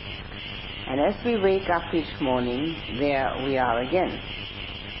 And as we wake up each morning, there we are again,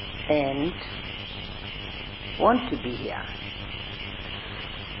 and want to be here.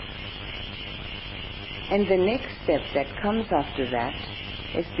 And the next step that comes after that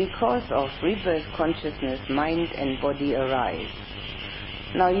is because of rebirth consciousness, mind and body arise.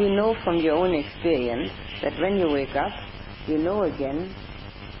 Now you know from your own experience that when you wake up, you know again,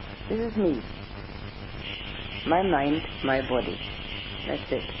 this is me. My mind, my body.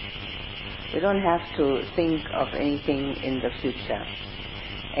 That's it. We don't have to think of anything in the future,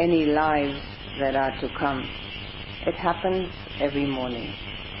 any lives that are to come. It happens every morning.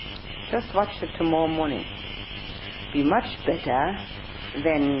 Just watch it tomorrow morning. Be much better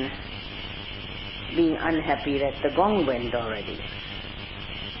than being unhappy that the gong went already.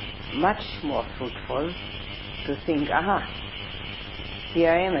 Much more fruitful to think, aha,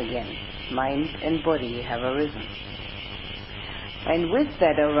 here I am again. Mind and body have arisen. And with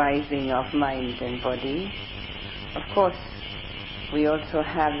that arising of mind and body, of course, we also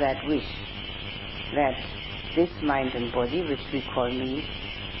have that wish that this mind and body, which we call me,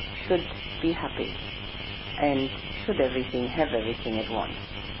 should be happy and should have everything at once.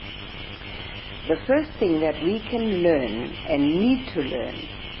 The first thing that we can learn and need to learn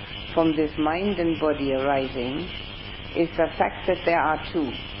from this mind and body arising is the fact that there are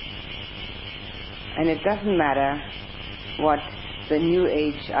two. And it doesn't matter what the New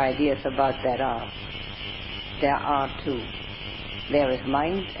Age ideas about that are. There are two. There is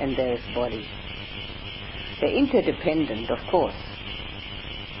mind and there is body. They're interdependent, of course.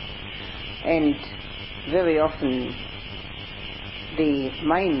 And very often the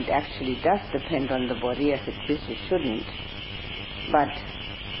mind actually does depend on the body, as it shouldn't. But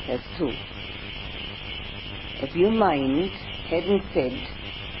there's two. If your mind hadn't said,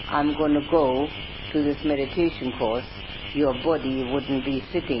 I'm going to go to this meditation course, your body wouldn't be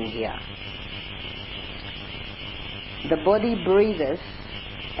sitting here. The body breathes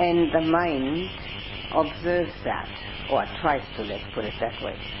and the mind observes that, or tries to, let's put it that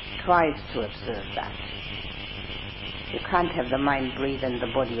way, tries to observe that. You can't have the mind breathe and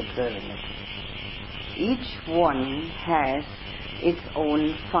the body observing it. Each one has its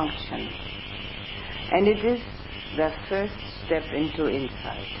own function, and it is the first step into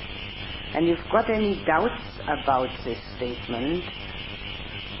insight. And if you've got any doubts about this statement,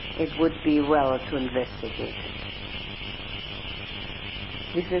 it would be well to investigate it.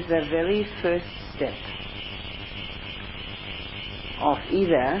 This is the very first step of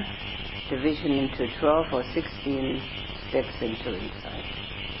either division into 12 or 16 steps into insight.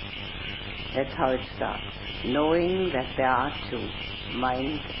 That's how it starts, knowing that there are two.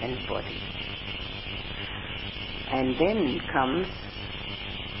 mind and body. And then comes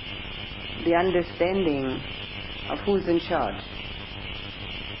the understanding of who's in charge.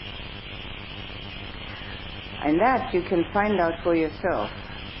 And that you can find out for yourself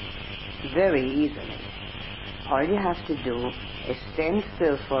very easily. All you have to do is stand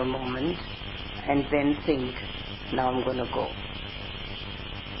still for a moment and then think, now I'm going to go.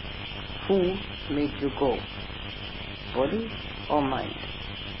 Who made you go? Body or mind?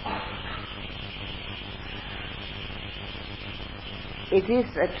 It is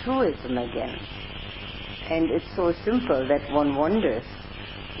a truism again. And it's so simple that one wonders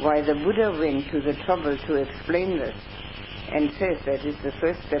why the Buddha went to the trouble to explain this and says that it's the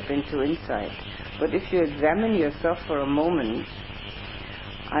first step into insight. But if you examine yourself for a moment,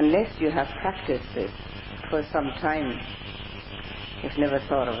 unless you have practiced this for some time, you've never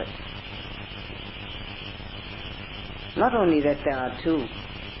thought of it. Not only that there are two,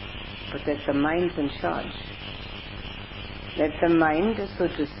 but that the mind's in charge. That the mind is, so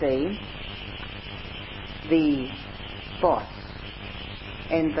to say, the boss,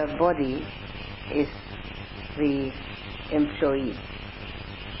 and the body is the employee.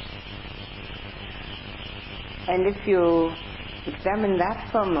 And if you examine that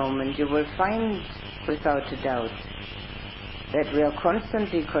for a moment, you will find without a doubt that we are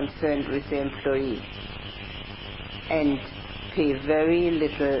constantly concerned with the employee and pay very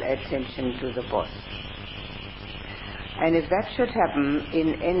little attention to the boss. And if that should happen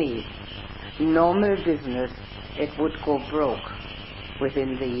in any normal business, it would go broke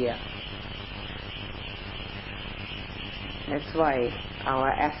within the year. That's why our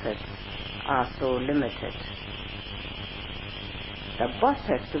assets are so limited. The boss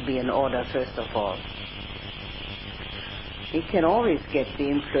has to be in order first of all. He can always get the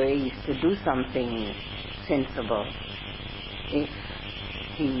employees to do something sensible if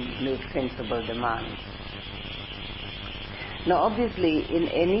he makes sensible demands. Now obviously in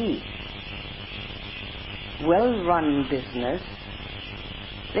any well-run business,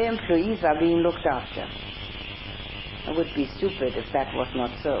 the employees are being looked after. It would be stupid if that was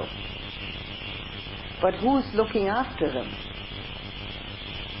not so. But who's looking after them?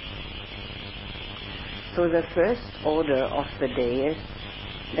 So the first order of the day is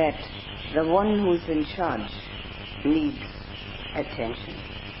that the one who's in charge needs attention.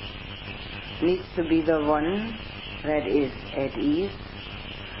 Needs to be the one that is at ease,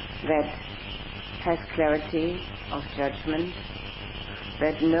 that has clarity of judgment,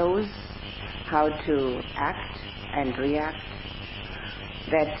 that knows how to act and react,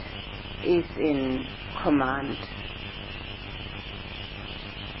 that is in command.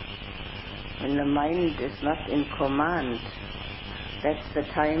 When the mind is not in command, that's the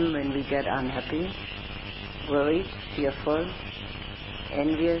time when we get unhappy, worried, fearful,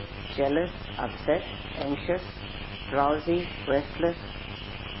 envious, jealous, upset, anxious, drowsy, restless,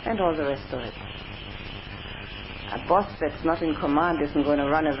 and all the rest of it. A boss that's not in command isn't going to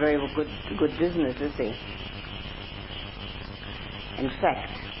run a very good business, is he? In fact,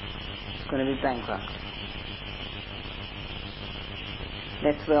 it's going to be bankrupt.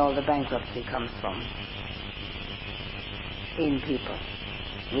 That's where all the bankruptcy comes from. In people.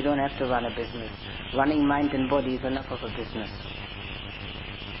 We don't have to run a business. Running mind and body is enough of a business.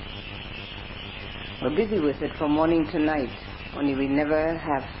 We're busy with it from morning to night, only we never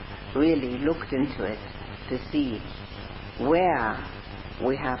have really looked into it to see where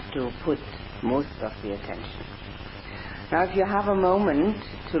we have to put most of the attention. Now if you have a moment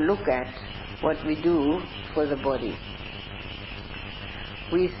to look at what we do for the body,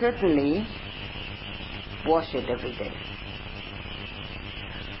 we certainly wash it every day,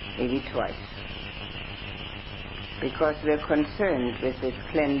 maybe twice, because we're concerned with its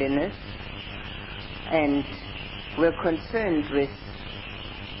cleanliness and we're concerned with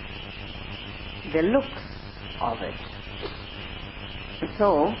the looks of it.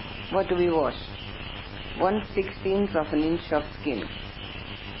 So, what do we wash? 1/16 of an inch of skin.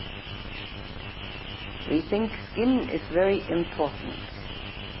 We think skin is very important.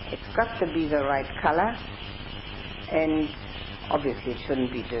 It's got to be the right color, and obviously it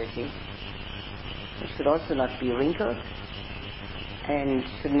shouldn't be dirty. It should also not be wrinkled, and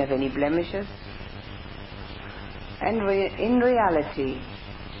shouldn't have any blemishes. And in reality,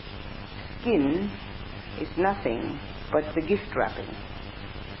 skin is nothing but the gift wrapping.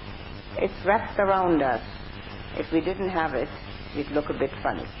 It's wrapped around us. If we didn't have it, we'd look a bit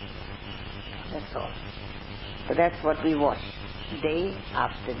funny. That's all. But that's what we wash, day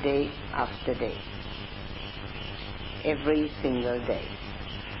after day after day. Every single day,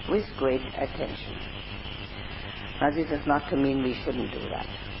 with great attention. Now this is not to mean we shouldn't do that.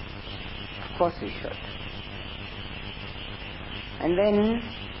 Of course we should. And then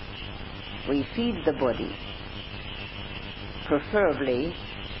we feed the body, preferably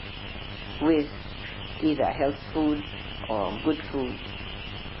with either health food or good food.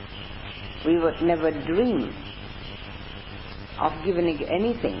 We would never dream of giving it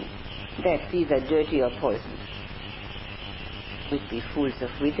anything that's either dirty or poison. We'd be fools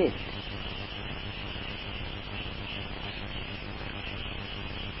if we did.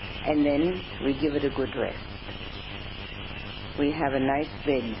 And then we give it a good rest. We have a nice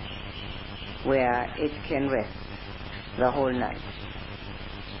bed where it can rest the whole night.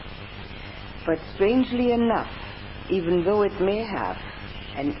 But strangely enough, even though it may have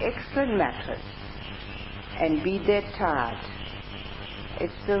an excellent mattress and be dead tired,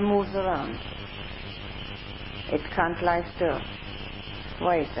 it still moves around. It can't lie still.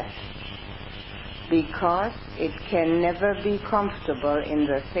 Why is that? Because it can never be comfortable in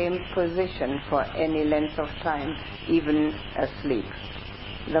the same position for any length of time, even asleep.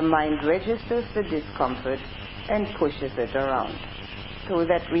 The mind registers the discomfort and pushes it around, so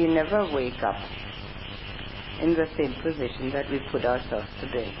that we never wake up in the same position that we put ourselves to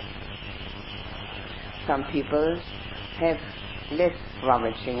bed. Some people have less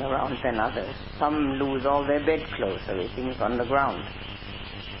rummaging around than others. Some lose all their bedclothes, everything's on the ground.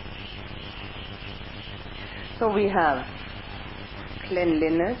 So we have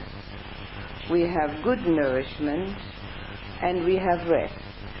cleanliness, we have good nourishment, and we have rest.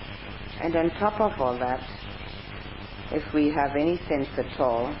 And on top of all that, if we have any sense at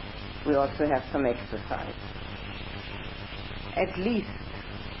all, we also have some exercise. At least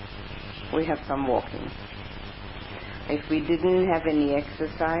we have some walking. If we didn't have any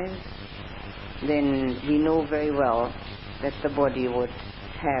exercise, then we know very well that the body would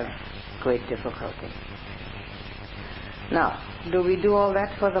have great difficulty. Now, do we do all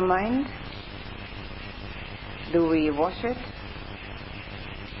that for the mind? Do we wash it?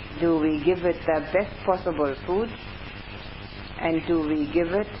 Do we give it the best possible food? And do we give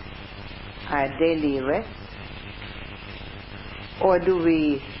it a daily rest? Or do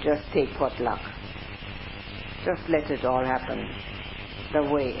we just take potluck? Just let it all happen the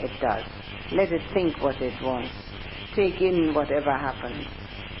way it does. Let it think what it wants. Take in whatever happens.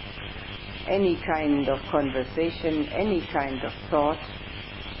 Any kind of conversation, any kind of thought,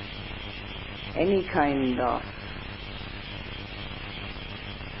 any kind of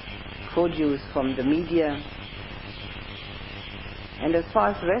produce from the media. And as far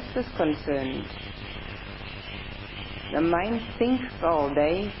as rest is concerned, the mind thinks all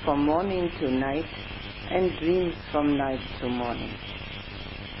day from morning to night and dreams from night to morning.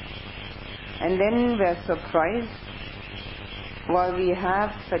 And then we're surprised while we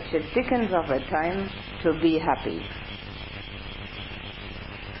have such a dickens of a time to be happy.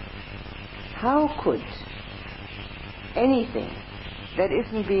 How could anything that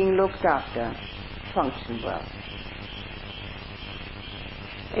isn't being looked after function well?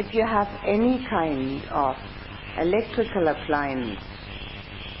 If you have any kind of electrical appliance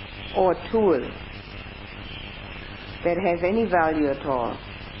or tool that has any value at all,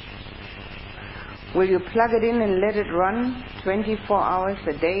 will you plug it in and let it run 24 hours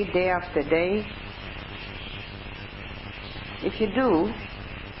a day, day after day? If you do,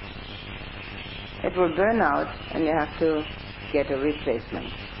 it will burn out and you have to get a replacement.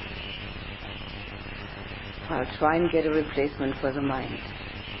 I'll try and get a replacement for the mind.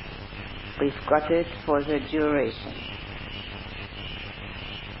 We've got it for the duration.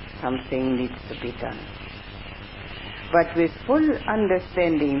 Something needs to be done. But with full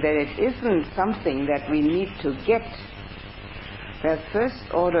understanding that it isn't something that we need to get. The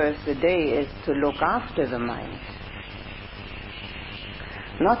first order of the day is to look after the mind.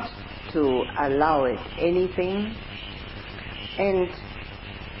 Not to allow it anything, and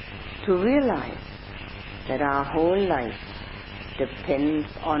to realize that our whole life depends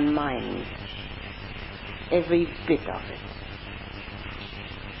on mind. Every bit of it.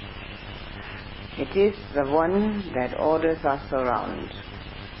 It is the one that orders us around.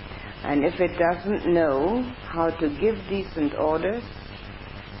 And if it doesn't know how to give decent orders,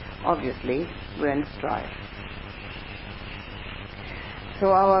 obviously we're in strife. So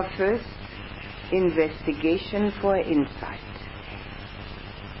our first investigation for insight.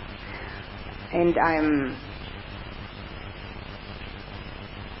 And I'm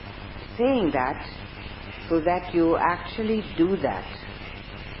saying that so that you actually do that.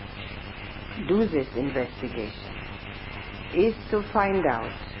 Do this investigation, is to find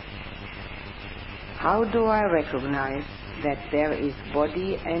out, how do I recognize that there is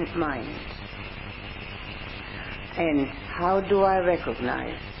body and mind? And how do I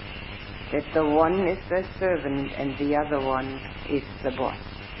recognize that the one is the servant and the other one is the boss?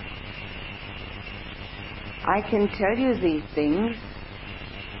 I can tell you these things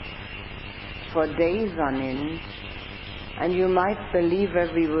for days on end, and you might believe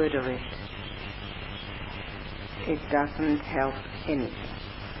every word of it. It doesn't help anything.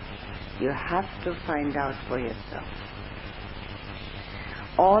 You have to find out for yourself.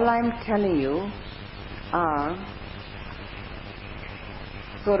 All I'm telling you are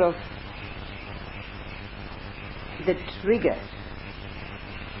sort of the triggers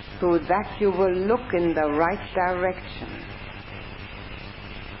so that you will look in the right direction.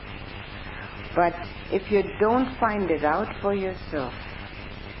 But if you don't find it out for yourself,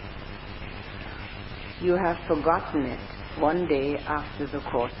 you have forgotten it one day after the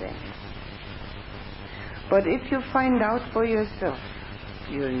course ends. But if you find out for yourself,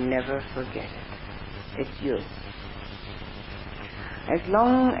 you'll never forget it. It's yours. As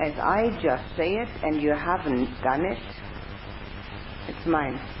long as I just say it and you haven't done it, it's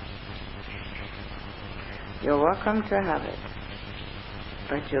mine. You're welcome to have it,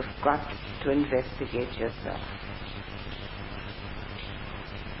 but you've got to investigate yourself.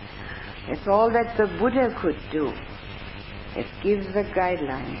 It's all that the Buddha could do. It gives the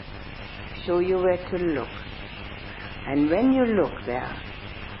guidelines, show you where to look. And when you look there,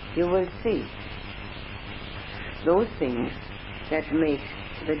 you will see those things that make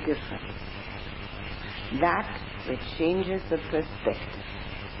the difference. That which changes the perspective.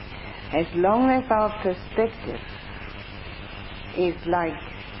 As long as our perspective is like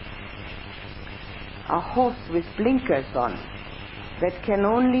a horse with blinkers on that can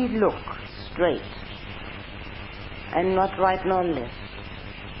only look straight and not right nor left,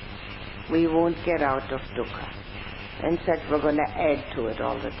 we won't get out of dukkha. In fact, we're going to add to it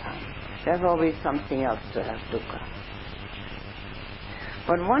all the time. There's always something else to have dukkha.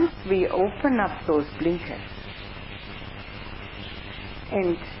 But once we open up those blinkers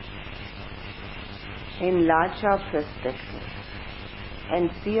and enlarge our perspective and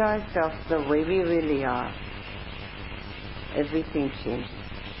see ourselves the way we really are, everything changes.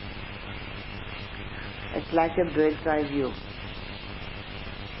 It's like a bird's eye view.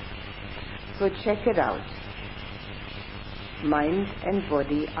 So check it out. Mind and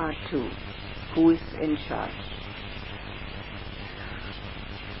body are two. Who is in charge?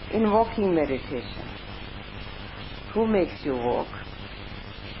 In walking meditation, who makes you walk?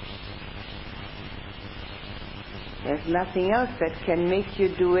 There's nothing else that can make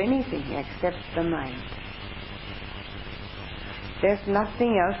you do anything except the mind. There's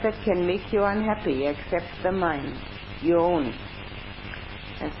nothing else that can make you unhappy except the mind, your own.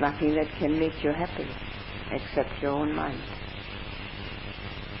 There's nothing that can make you happy except your own mind.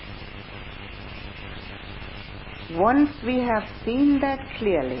 Once we have seen that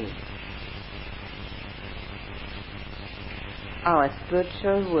clearly, our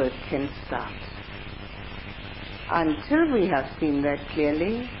spiritual work can start. Until we have seen that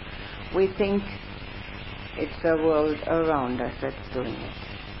clearly, we think it's the world around us that's doing it.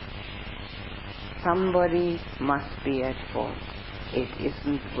 Somebody must be at fault. It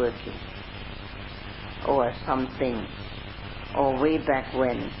isn't working. Or something. Or way back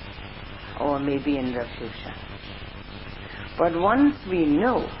when. Or maybe in the future. But once we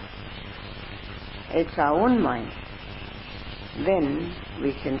know it's our own mind, then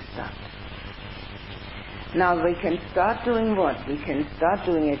we can start. Now we can start doing what? We can start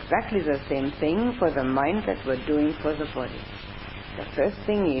doing exactly the same thing for the mind that we're doing for the body. The first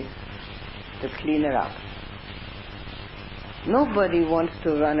thing is to clean it up. Nobody wants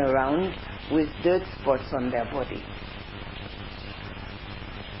to run around with dirt spots on their body.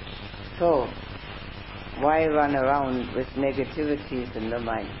 So, why run around with negativities in the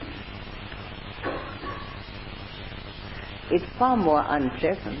mind? It's far more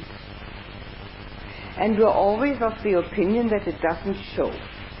unpleasant. And we're always of the opinion that it doesn't show.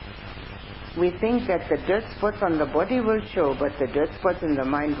 We think that the dirt spots on the body will show, but the dirt spots in the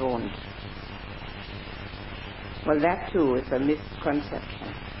mind won't. Well, that too is a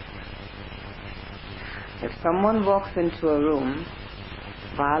misconception. If someone walks into a room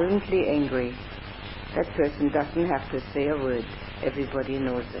violently angry, that person doesn't have to say a word. Everybody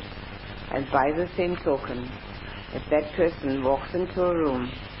knows it. And by the same token, if that person walks into a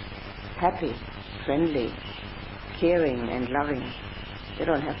room happy, friendly, caring and loving, they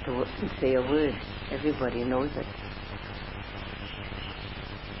don't have to say a word. Everybody knows it.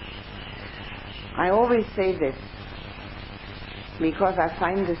 I always say this because I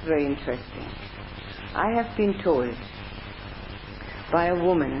find this very interesting. I have been told by a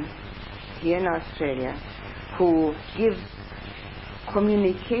woman here in Australia who gives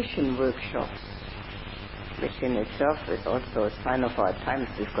communication workshops, which in itself is also a sign of our times.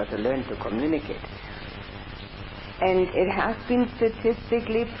 We've got to learn to communicate. And it has been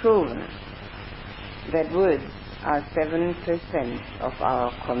statistically proven that words are 7% of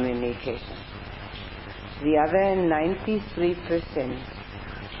our communication. The other 93%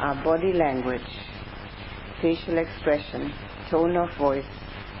 are body language, facial expression, tone of voice,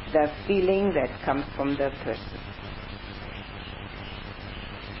 the feeling that comes from the person.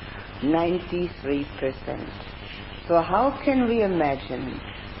 93%. So how can we imagine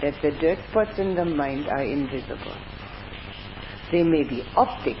that the dirt spots in the mind are invisible? They may be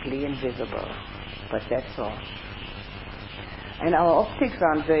optically invisible, but that's all. And our optics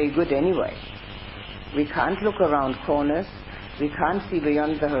aren't very good anyway. We can't look around corners, we can't see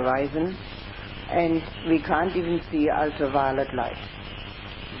beyond the horizon, and we can't even see ultraviolet light.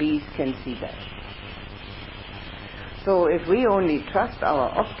 Bees can see that. So if we only trust our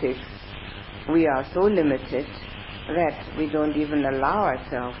optics, we are so limited that we don't even allow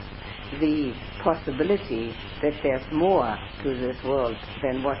ourselves the possibility that there's more to this world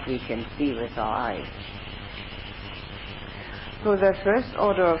than what we can see with our eyes. So the first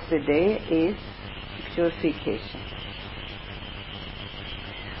order of the day is purification.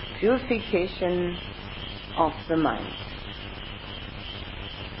 Purification of the mind.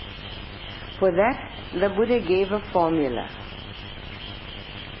 For that, the Buddha gave a formula.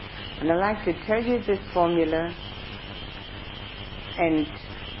 And I'd like to tell you this formula and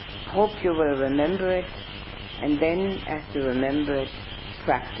hope you will remember it, and then as you remember it,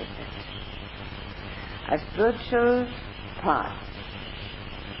 practice it. A spiritual path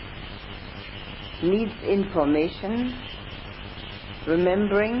needs information,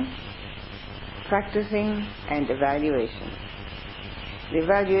 remembering, practicing, and evaluation. The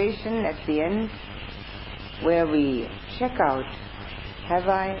evaluation at the end, where we check out, have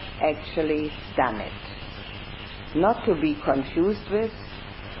I actually done it? Not to be confused with,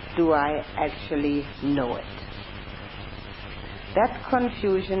 do I actually know it? That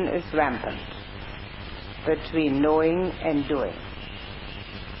confusion is rampant between knowing and doing,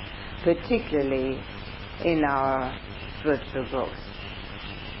 particularly in our spiritual growth,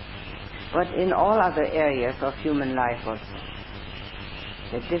 but in all other areas of human life also.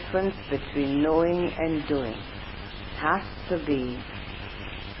 The difference between knowing and doing has to be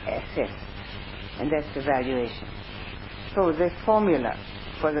assessed, and that's evaluation. So this formula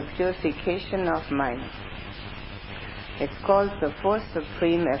for the purification of mind, it's called the Four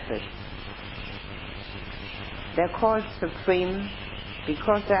Supreme Efforts. They're called supreme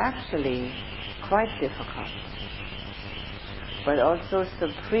because they're actually quite difficult, but also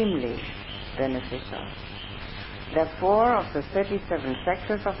supremely beneficial. They're 4 of the 37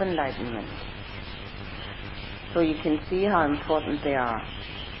 factors of enlightenment. So you can see how important they are.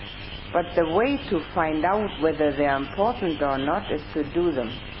 But the way to find out whether they are important or not is to do them.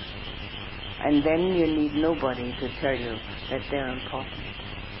 And then you need nobody to tell you that they're important.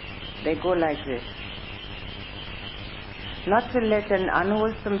 They go like this. Not to let an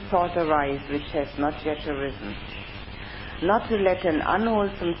unwholesome thought arise which has not yet arisen. Not to let an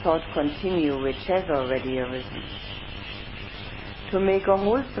unwholesome thought continue which has already arisen. To make a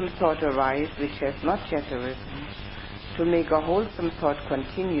wholesome thought arise which has not yet arisen. To make a wholesome thought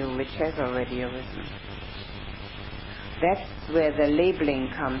continue which has already arisen. That's where the labeling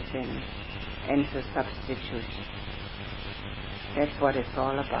comes in, and the substitution. That's what it's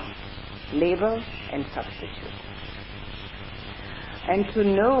all about. Label and substitute. And to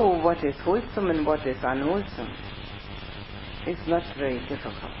know what is wholesome and what is unwholesome is not very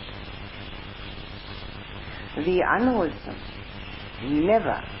difficult. The unwholesome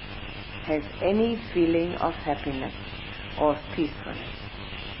never has any feeling of happiness or of peacefulness.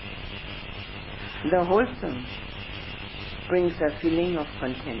 The wholesome brings a feeling of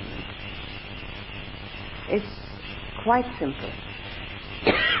contentment. It's quite simple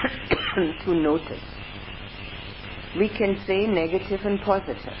to notice. We can say negative and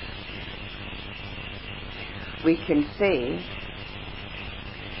positive. We can say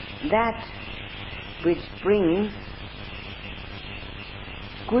that which brings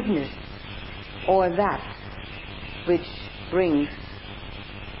goodness or that which brings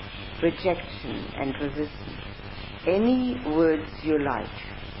rejection and resistance. Any words you like,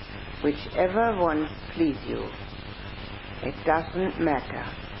 whichever ones please you, it doesn't matter,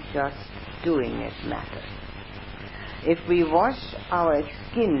 just doing it matters. If we wash our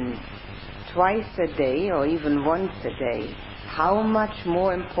skin twice a day or even once a day, how much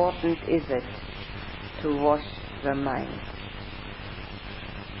more important is it to wash the mind?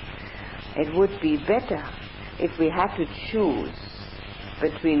 It would be better if we had to choose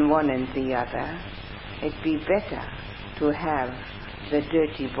between one and the other, it'd be better to have the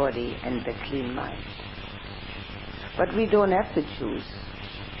dirty body and the clean mind. But we don't have to choose.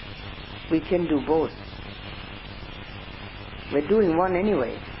 We can do both. We're doing one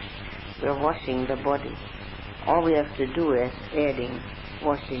anyway. We're washing the body. All we have to do is adding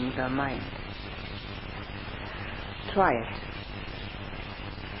washing the mind. Try it.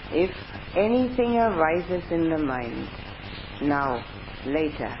 If anything arises in the mind, now,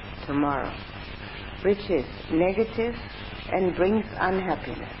 later, tomorrow, which is negative and brings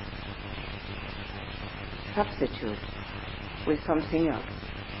unhappiness, substitute with something else.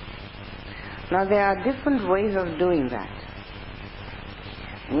 Now there are different ways of doing that.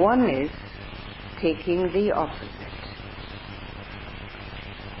 One is taking the opposite,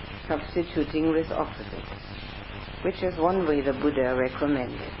 substituting with opposites, which is one way the Buddha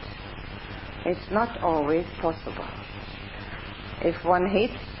recommended. It's not always possible. If one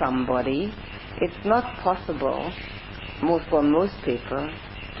hates somebody, it's not possible, for most people,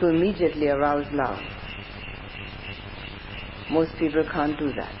 to immediately arouse love. Most people can't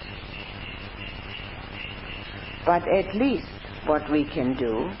do that. But at least what we can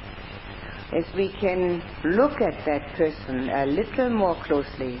do is we can look at that person a little more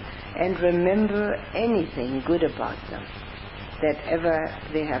closely and remember anything good about them that ever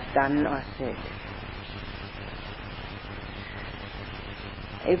they have done or said.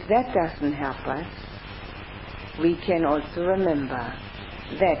 If that doesn't help us, we can also remember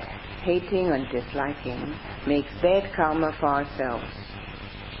that hating and disliking makes bad karma for ourselves.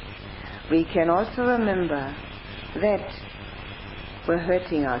 We can also remember that we're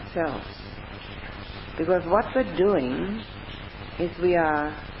hurting ourselves, because what we're doing is we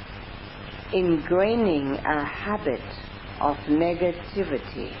are ingraining a habit of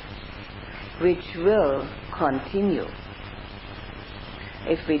negativity which will continue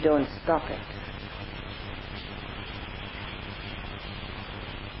if we don't stop it.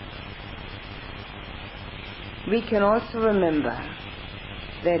 We can also remember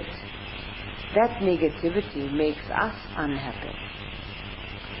that negativity makes us unhappy.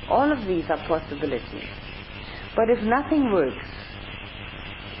 All of these are possibilities. But if nothing works,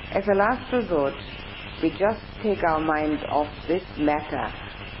 as a last resort, we just take our mind off this matter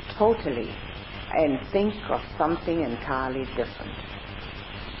totally and think of something entirely different.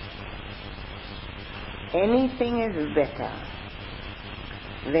 Anything is better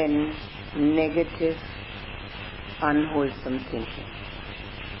than negative, unwholesome thinking.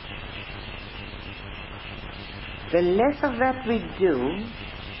 The less of that we do,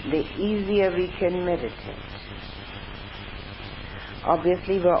 the easier we can meditate.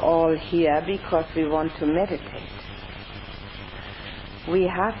 Obviously, we're all here because we want to meditate. We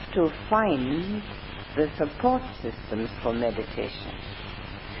have to find the support systems for meditation.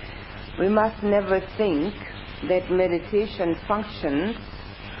 We must never think that meditation functions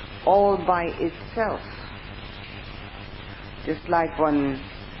all by itself. Just like one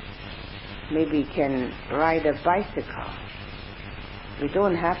maybe can ride a bicycle. We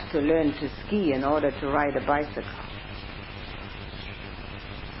don't have to learn to ski in order to ride a bicycle.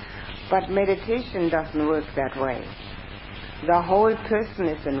 But meditation doesn't work that way. The whole person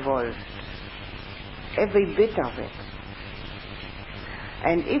is involved, every bit of it.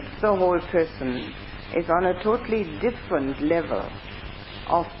 And if the whole person is on a totally different level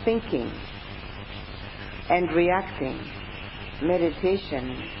of thinking and reacting,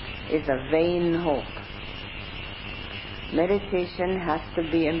 meditation is a vain hope. Meditation has to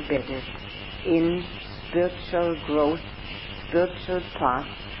be embedded in spiritual growth, spiritual path,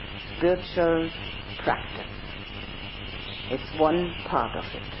 spiritual practice. It's one part of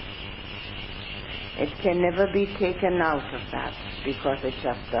it. It can never be taken out of that because it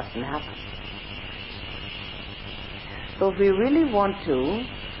just doesn't happen. So if we really want to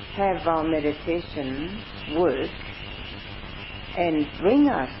have our meditation work and bring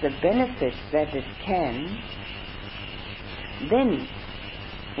us the benefits that it can, then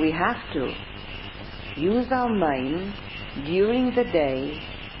we have to use our mind during the day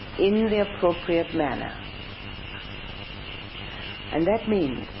in the appropriate manner. And that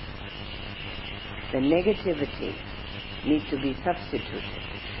means the negativity needs to be substituted.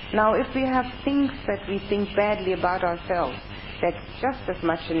 Now, if we have things that we think badly about ourselves, that's just as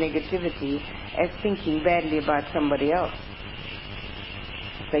much a negativity as thinking badly about somebody else.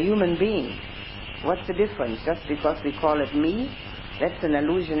 It's a human being. What's the difference? Just because we call it me, that's an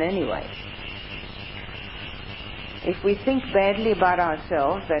illusion anyway. If we think badly about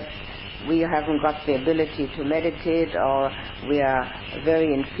ourselves, that we haven't got the ability to meditate, or we are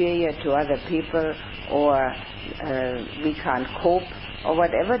very inferior to other people, or we can't cope, or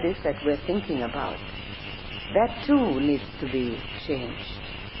whatever it is that we're thinking about. That too needs to be changed.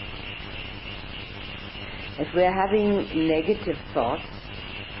 If we're having negative thoughts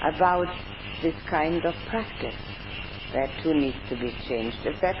about this kind of practice, that too needs to be changed.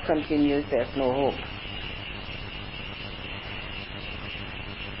 If that continues, there's no hope.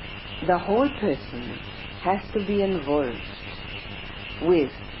 The whole person has to be involved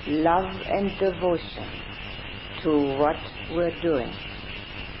with love and devotion to what we're doing.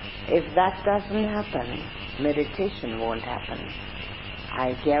 If that doesn't happen, meditation won't happen,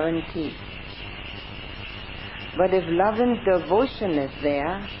 I guarantee. But if love and devotion is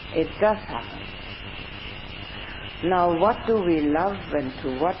there, it does happen. Now, what do we love and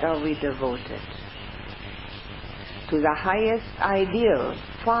to what are we devoted? To the highest ideal,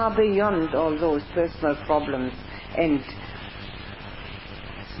 far beyond all those personal problems and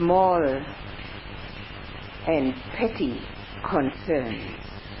small and petty concerns.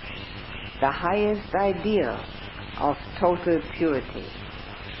 The highest ideal of total purity.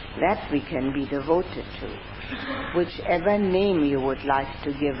 That we can be devoted to. Whichever name you would like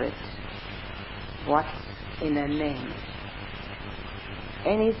to give it. What's in a name?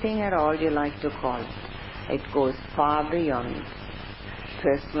 Anything at all you like to call it. It goes far beyond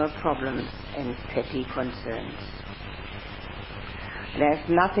personal problems and petty concerns. It has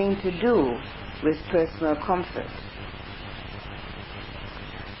nothing to do with personal comfort.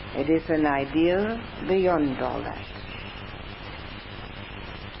 It is an ideal beyond all that.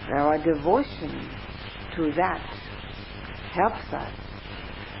 Our devotion to that helps us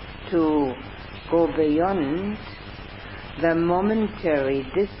to go beyond the momentary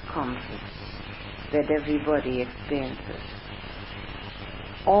discomforts that everybody experiences.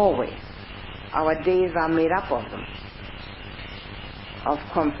 Always. Our days are made up of them, of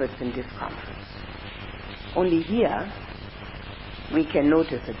comforts and discomforts. Only here we can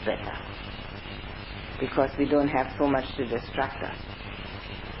notice it better because we don't have so much to distract us.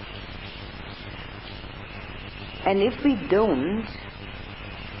 And if we don't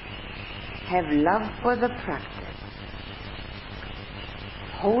have love for the practice,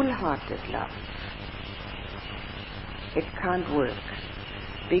 wholehearted love, it can't work.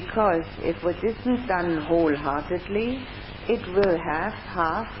 Because if it isn't done wholeheartedly, it will have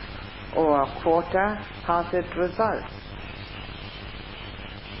half or quarter-hearted results.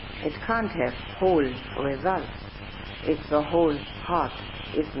 It can't have whole results if the whole heart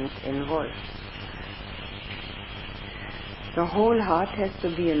isn't involved. The whole heart has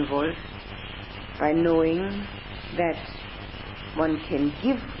to be involved by knowing that one can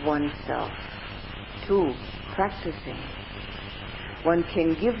give oneself to practicing. One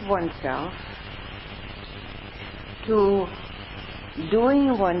can give oneself to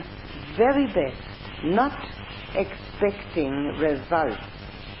doing one's very best, not expecting results,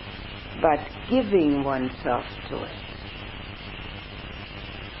 but giving oneself to it.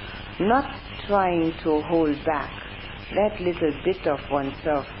 Not trying to hold back that little bit of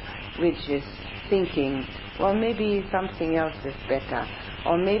oneself which is thinking, well, maybe something else is better,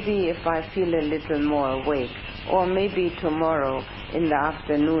 or maybe if I feel a little more awake, or maybe tomorrow in the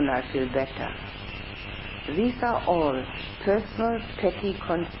afternoon I feel better. These are all personal petty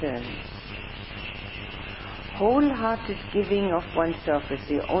concerns. Wholehearted giving of oneself is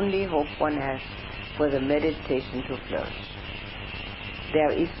the only hope one has for the meditation to flourish.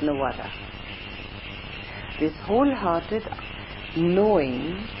 There is no other. This wholehearted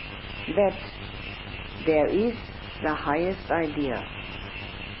knowing that there is the highest idea,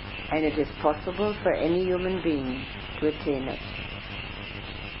 and it is possible for any human being to attain it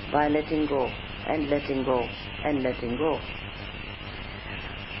by letting go and letting go and letting go,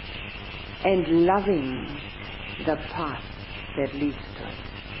 and loving the path that leads to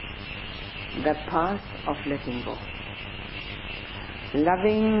it, the path of letting go.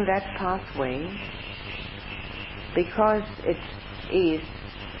 Loving that pathway because it is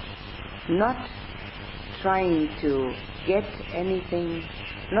not trying to get anything,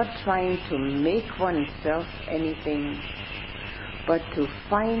 not trying to make oneself anything, but to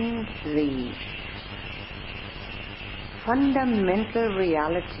find the fundamental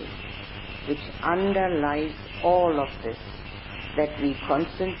reality which underlies all of this that we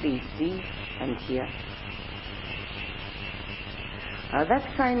constantly see and hear. Now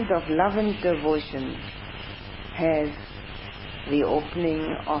that kind of love and devotion has the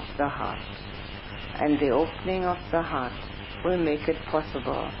opening of the heart, and the opening of the heart will make it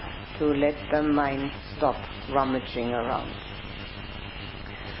possible to let the mind stop rummaging around.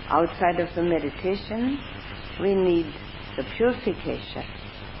 Outside of the meditation, we need the purification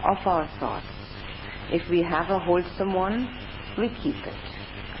of our thoughts If we have a wholesome one, we keep it.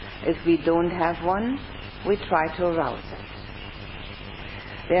 If we don't have one, we try to arouse it.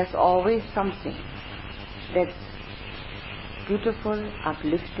 There's always something that's beautiful,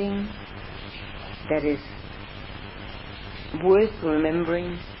 uplifting, that is worth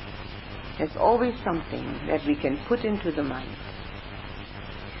remembering. There's always something that we can put into the mind.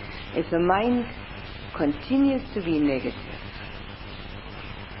 If the mind continues to be negative,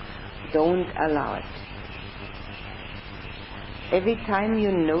 don't allow it. Every time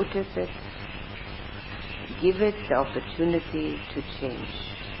you notice it, give it the opportunity to change.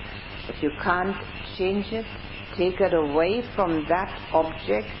 If you can't change it, take it away from that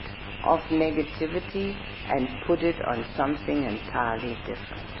object of negativity and put it on something entirely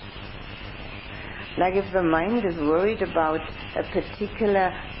different. Like if the mind is worried about a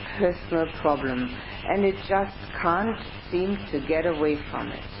particular personal problem and it just can't seem to get away from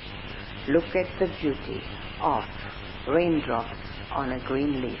it, look at the beauty of raindrops on a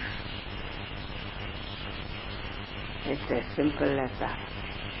green leaf. It's as simple as that.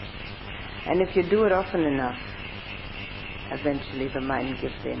 And if you do it often enough, eventually the mind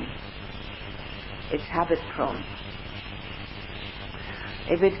gives in. It's habit prone.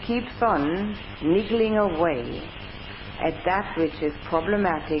 If it keeps on niggling away at that which is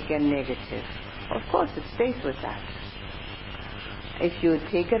problematic and negative, of course it stays with that. If you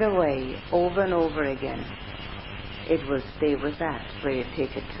take it away over and over again, it will stay with that where you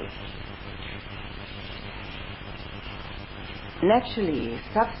take it to. Naturally,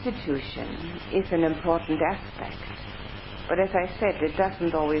 substitution is an important aspect, but as I said, it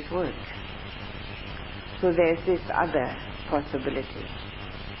doesn't always work. So there's this other possibility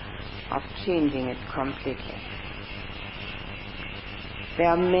of changing it completely. There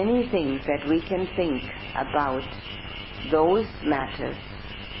are many things that we can think about those matters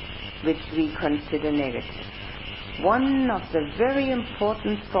which we consider negative. One of the very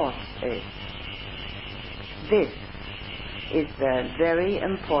important thoughts is, this is a very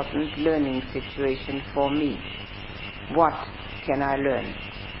important learning situation for me. What can I learn?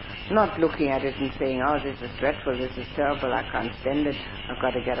 Not looking at it and saying, oh, this is dreadful, this is terrible, I can't stand it, I've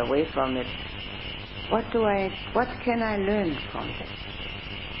got to get away from it. What can I learn from this?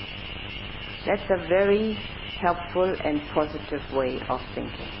 That's a very helpful and positive way of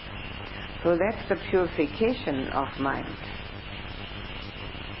thinking. So that's the purification of mind.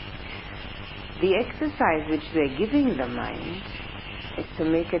 The exercise which we are giving the mind is to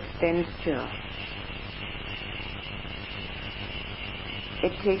make it stand still.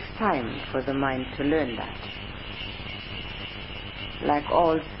 It takes time for the mind to learn that. Like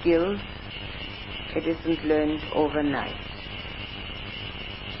all skills, it isn't learned overnight.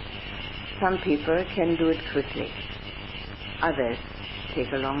 Some people can do it quickly. Others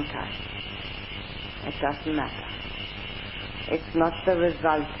take a long time. It doesn't matter. It's not the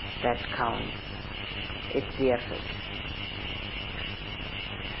result that counts. It's the effort.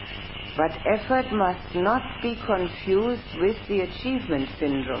 But effort must not be confused with the achievement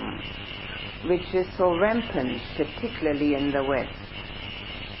syndrome, which is so rampant, particularly in the West,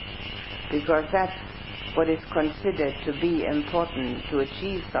 because that's what is considered to be important to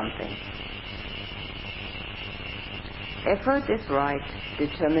achieve something. Effort is right,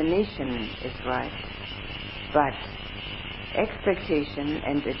 determination is right, but expectation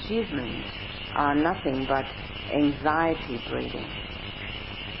and achievement are nothing but anxiety breeding.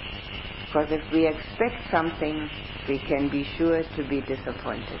 Because if we expect something, we can be sure to be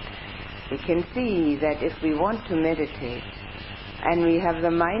disappointed. We can see that if we want to meditate and we have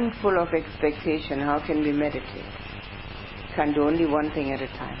the mind full of expectation, how can we meditate? Can do only one thing at a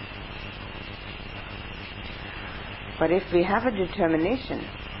time. But if we have a determination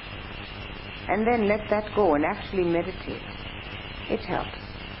and then let that go and actually meditate, it helps.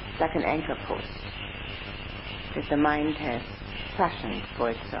 It's like an anchor post that the mind has fashioned for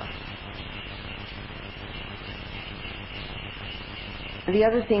itself. The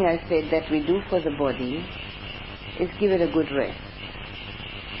other thing I said that we do for the body is give it a good rest.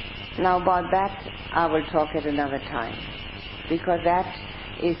 Now about that I will talk at another time, because that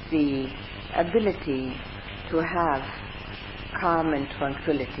is the ability to have calm and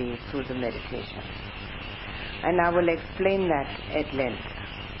tranquility through the meditation. And I will explain that at length.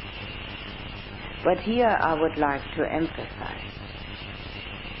 But here I would like to emphasize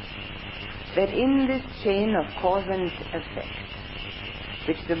that in this chain of cause and effect,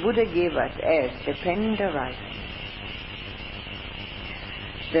 which the Buddha gave us as dependent arising,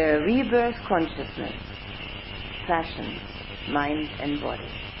 the rebirth consciousness fashions mind and body.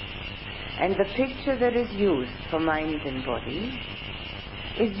 And the picture that is used for mind and body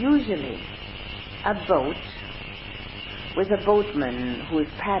is usually a boat with a boatman who is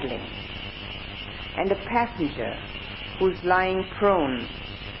paddling and a passenger who's lying prone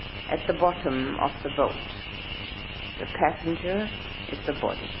at the bottom of the boat. The passenger is the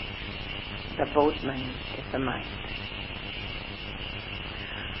body. The boatman is the mind.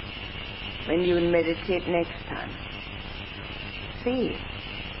 When you meditate next time, see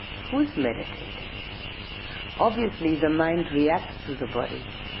who's meditating. Obviously the mind reacts to the body,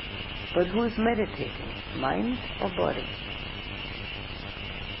 but who's meditating, mind or body?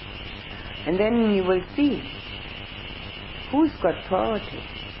 And then you will see who's got priority.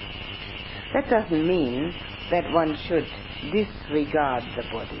 That doesn't mean that one should disregard the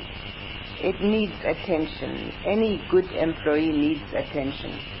body. It needs attention. Any good employee needs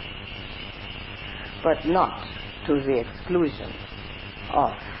attention, but not to the exclusion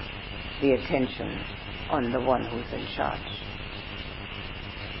of the attention on the one who's in charge.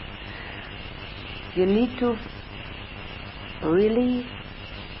 You need to really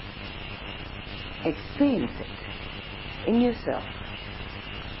experience it in yourself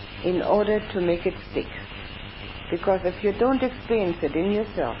in order to make it stick. Because if you don't experience it in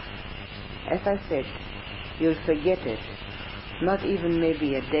yourself, as I said, you'll forget it, not even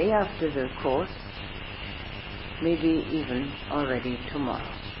maybe a day after the course, maybe even already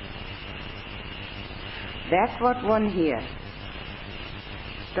tomorrow. That what one hears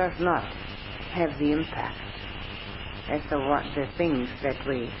does not have the impact as the things that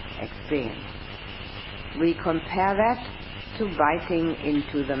we experience. We compare that to biting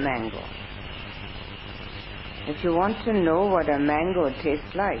into the mango. If you want to know what a mango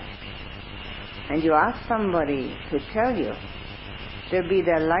tastes like, and you ask somebody to tell you, they'll be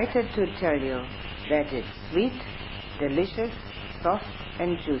delighted to tell you that it's sweet, delicious, soft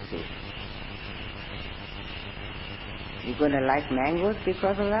and juicy. You going to like mangoes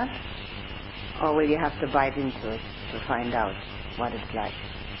because of that? Or will you have to bite into it to find out what it's like?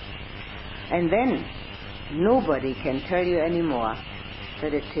 And then nobody can tell you anymore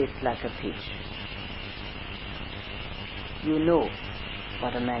that it tastes like a peach. You know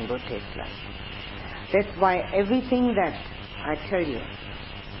what a mango tastes like. That's why everything that I tell you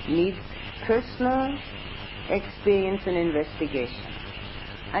needs personal experience and investigation.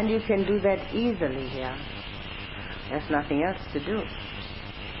 And you can do that easily here. There's nothing else to do.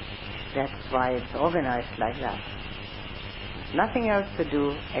 That's why it's organized like that. There's nothing else to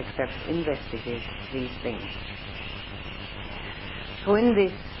do except investigate these things. So in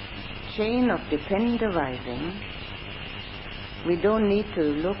this chain of dependent arising, we don't need to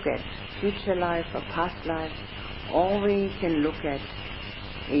look at future life or past life. All we can look at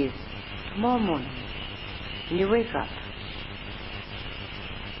is tomorrow morning, when you wake up,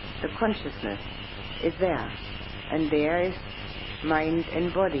 the consciousness is there, and there is mind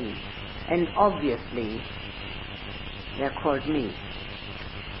and body, and obviously they're called me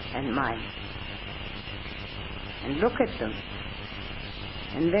and mine. And look at them,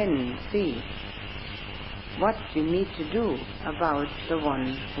 and then see what you need to do about the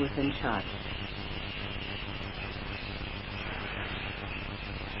one who's in charge.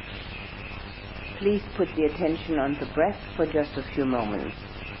 Please put the attention on the breath for just a few moments.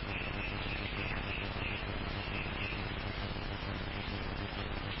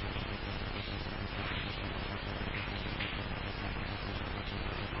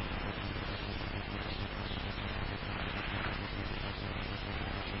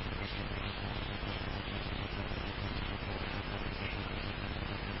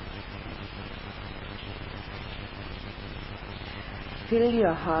 Fill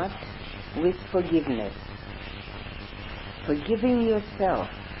your heart with forgiveness, forgiving yourself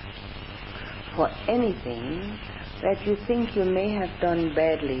for anything that you think you may have done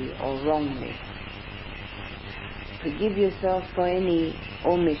badly or wrongly. Forgive yourself for any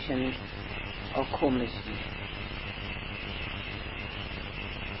omissions or commissions.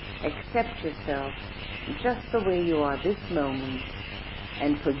 Accept yourself just the way you are this moment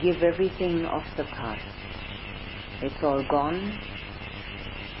and forgive everything of the past. It's all gone.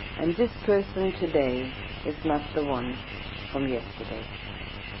 And this person today is not the one from yesterday.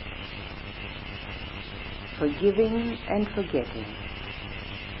 Forgiving and forgetting,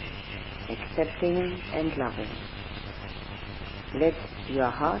 accepting and loving. Let your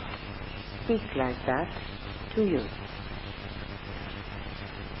heart speak like that to you.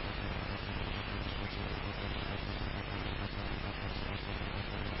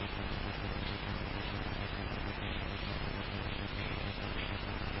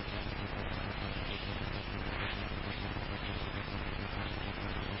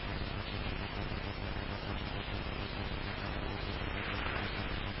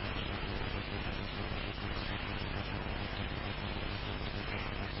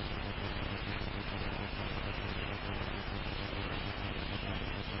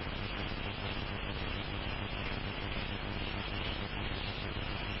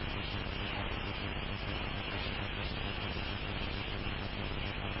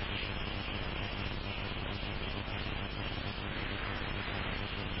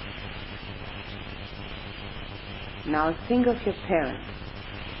 Now think of your parents,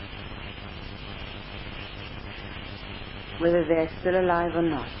 whether they're still alive or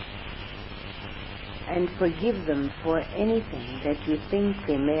not, and forgive them for anything that you think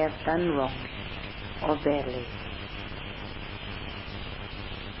they may have done wrong or badly.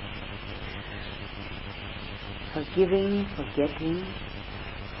 Forgiving, forgetting,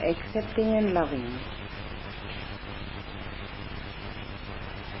 accepting and loving.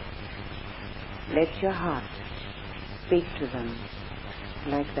 Let your heart speak to them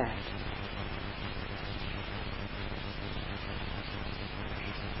like that.